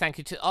say a quick thank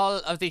you to all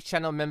of the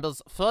channel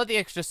members for the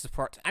extra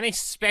support. And a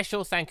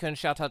special thank you and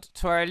shout out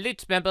to our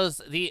elite members,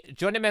 the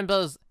Johnny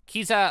members,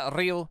 Kiza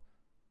Rio,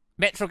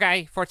 Metro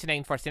Guy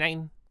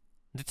 4949,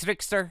 The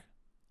Trickster,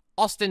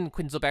 Austin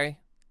Quinzelberry,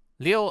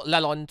 Leo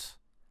Lalonde,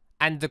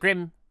 and the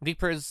Grim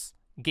Reapers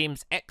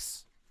Games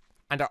X,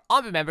 and our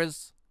ANBU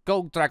members,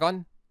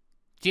 golddragon,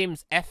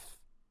 James F,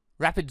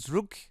 Rapids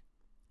Rook,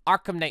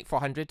 Arkham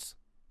Knight400,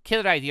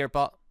 Killer Idea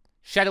Bot,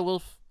 Shadow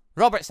Wolf,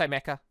 Robert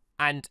Scimeca,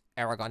 and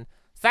Eragon.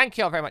 Thank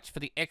you all very much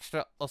for the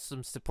extra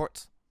awesome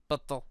support.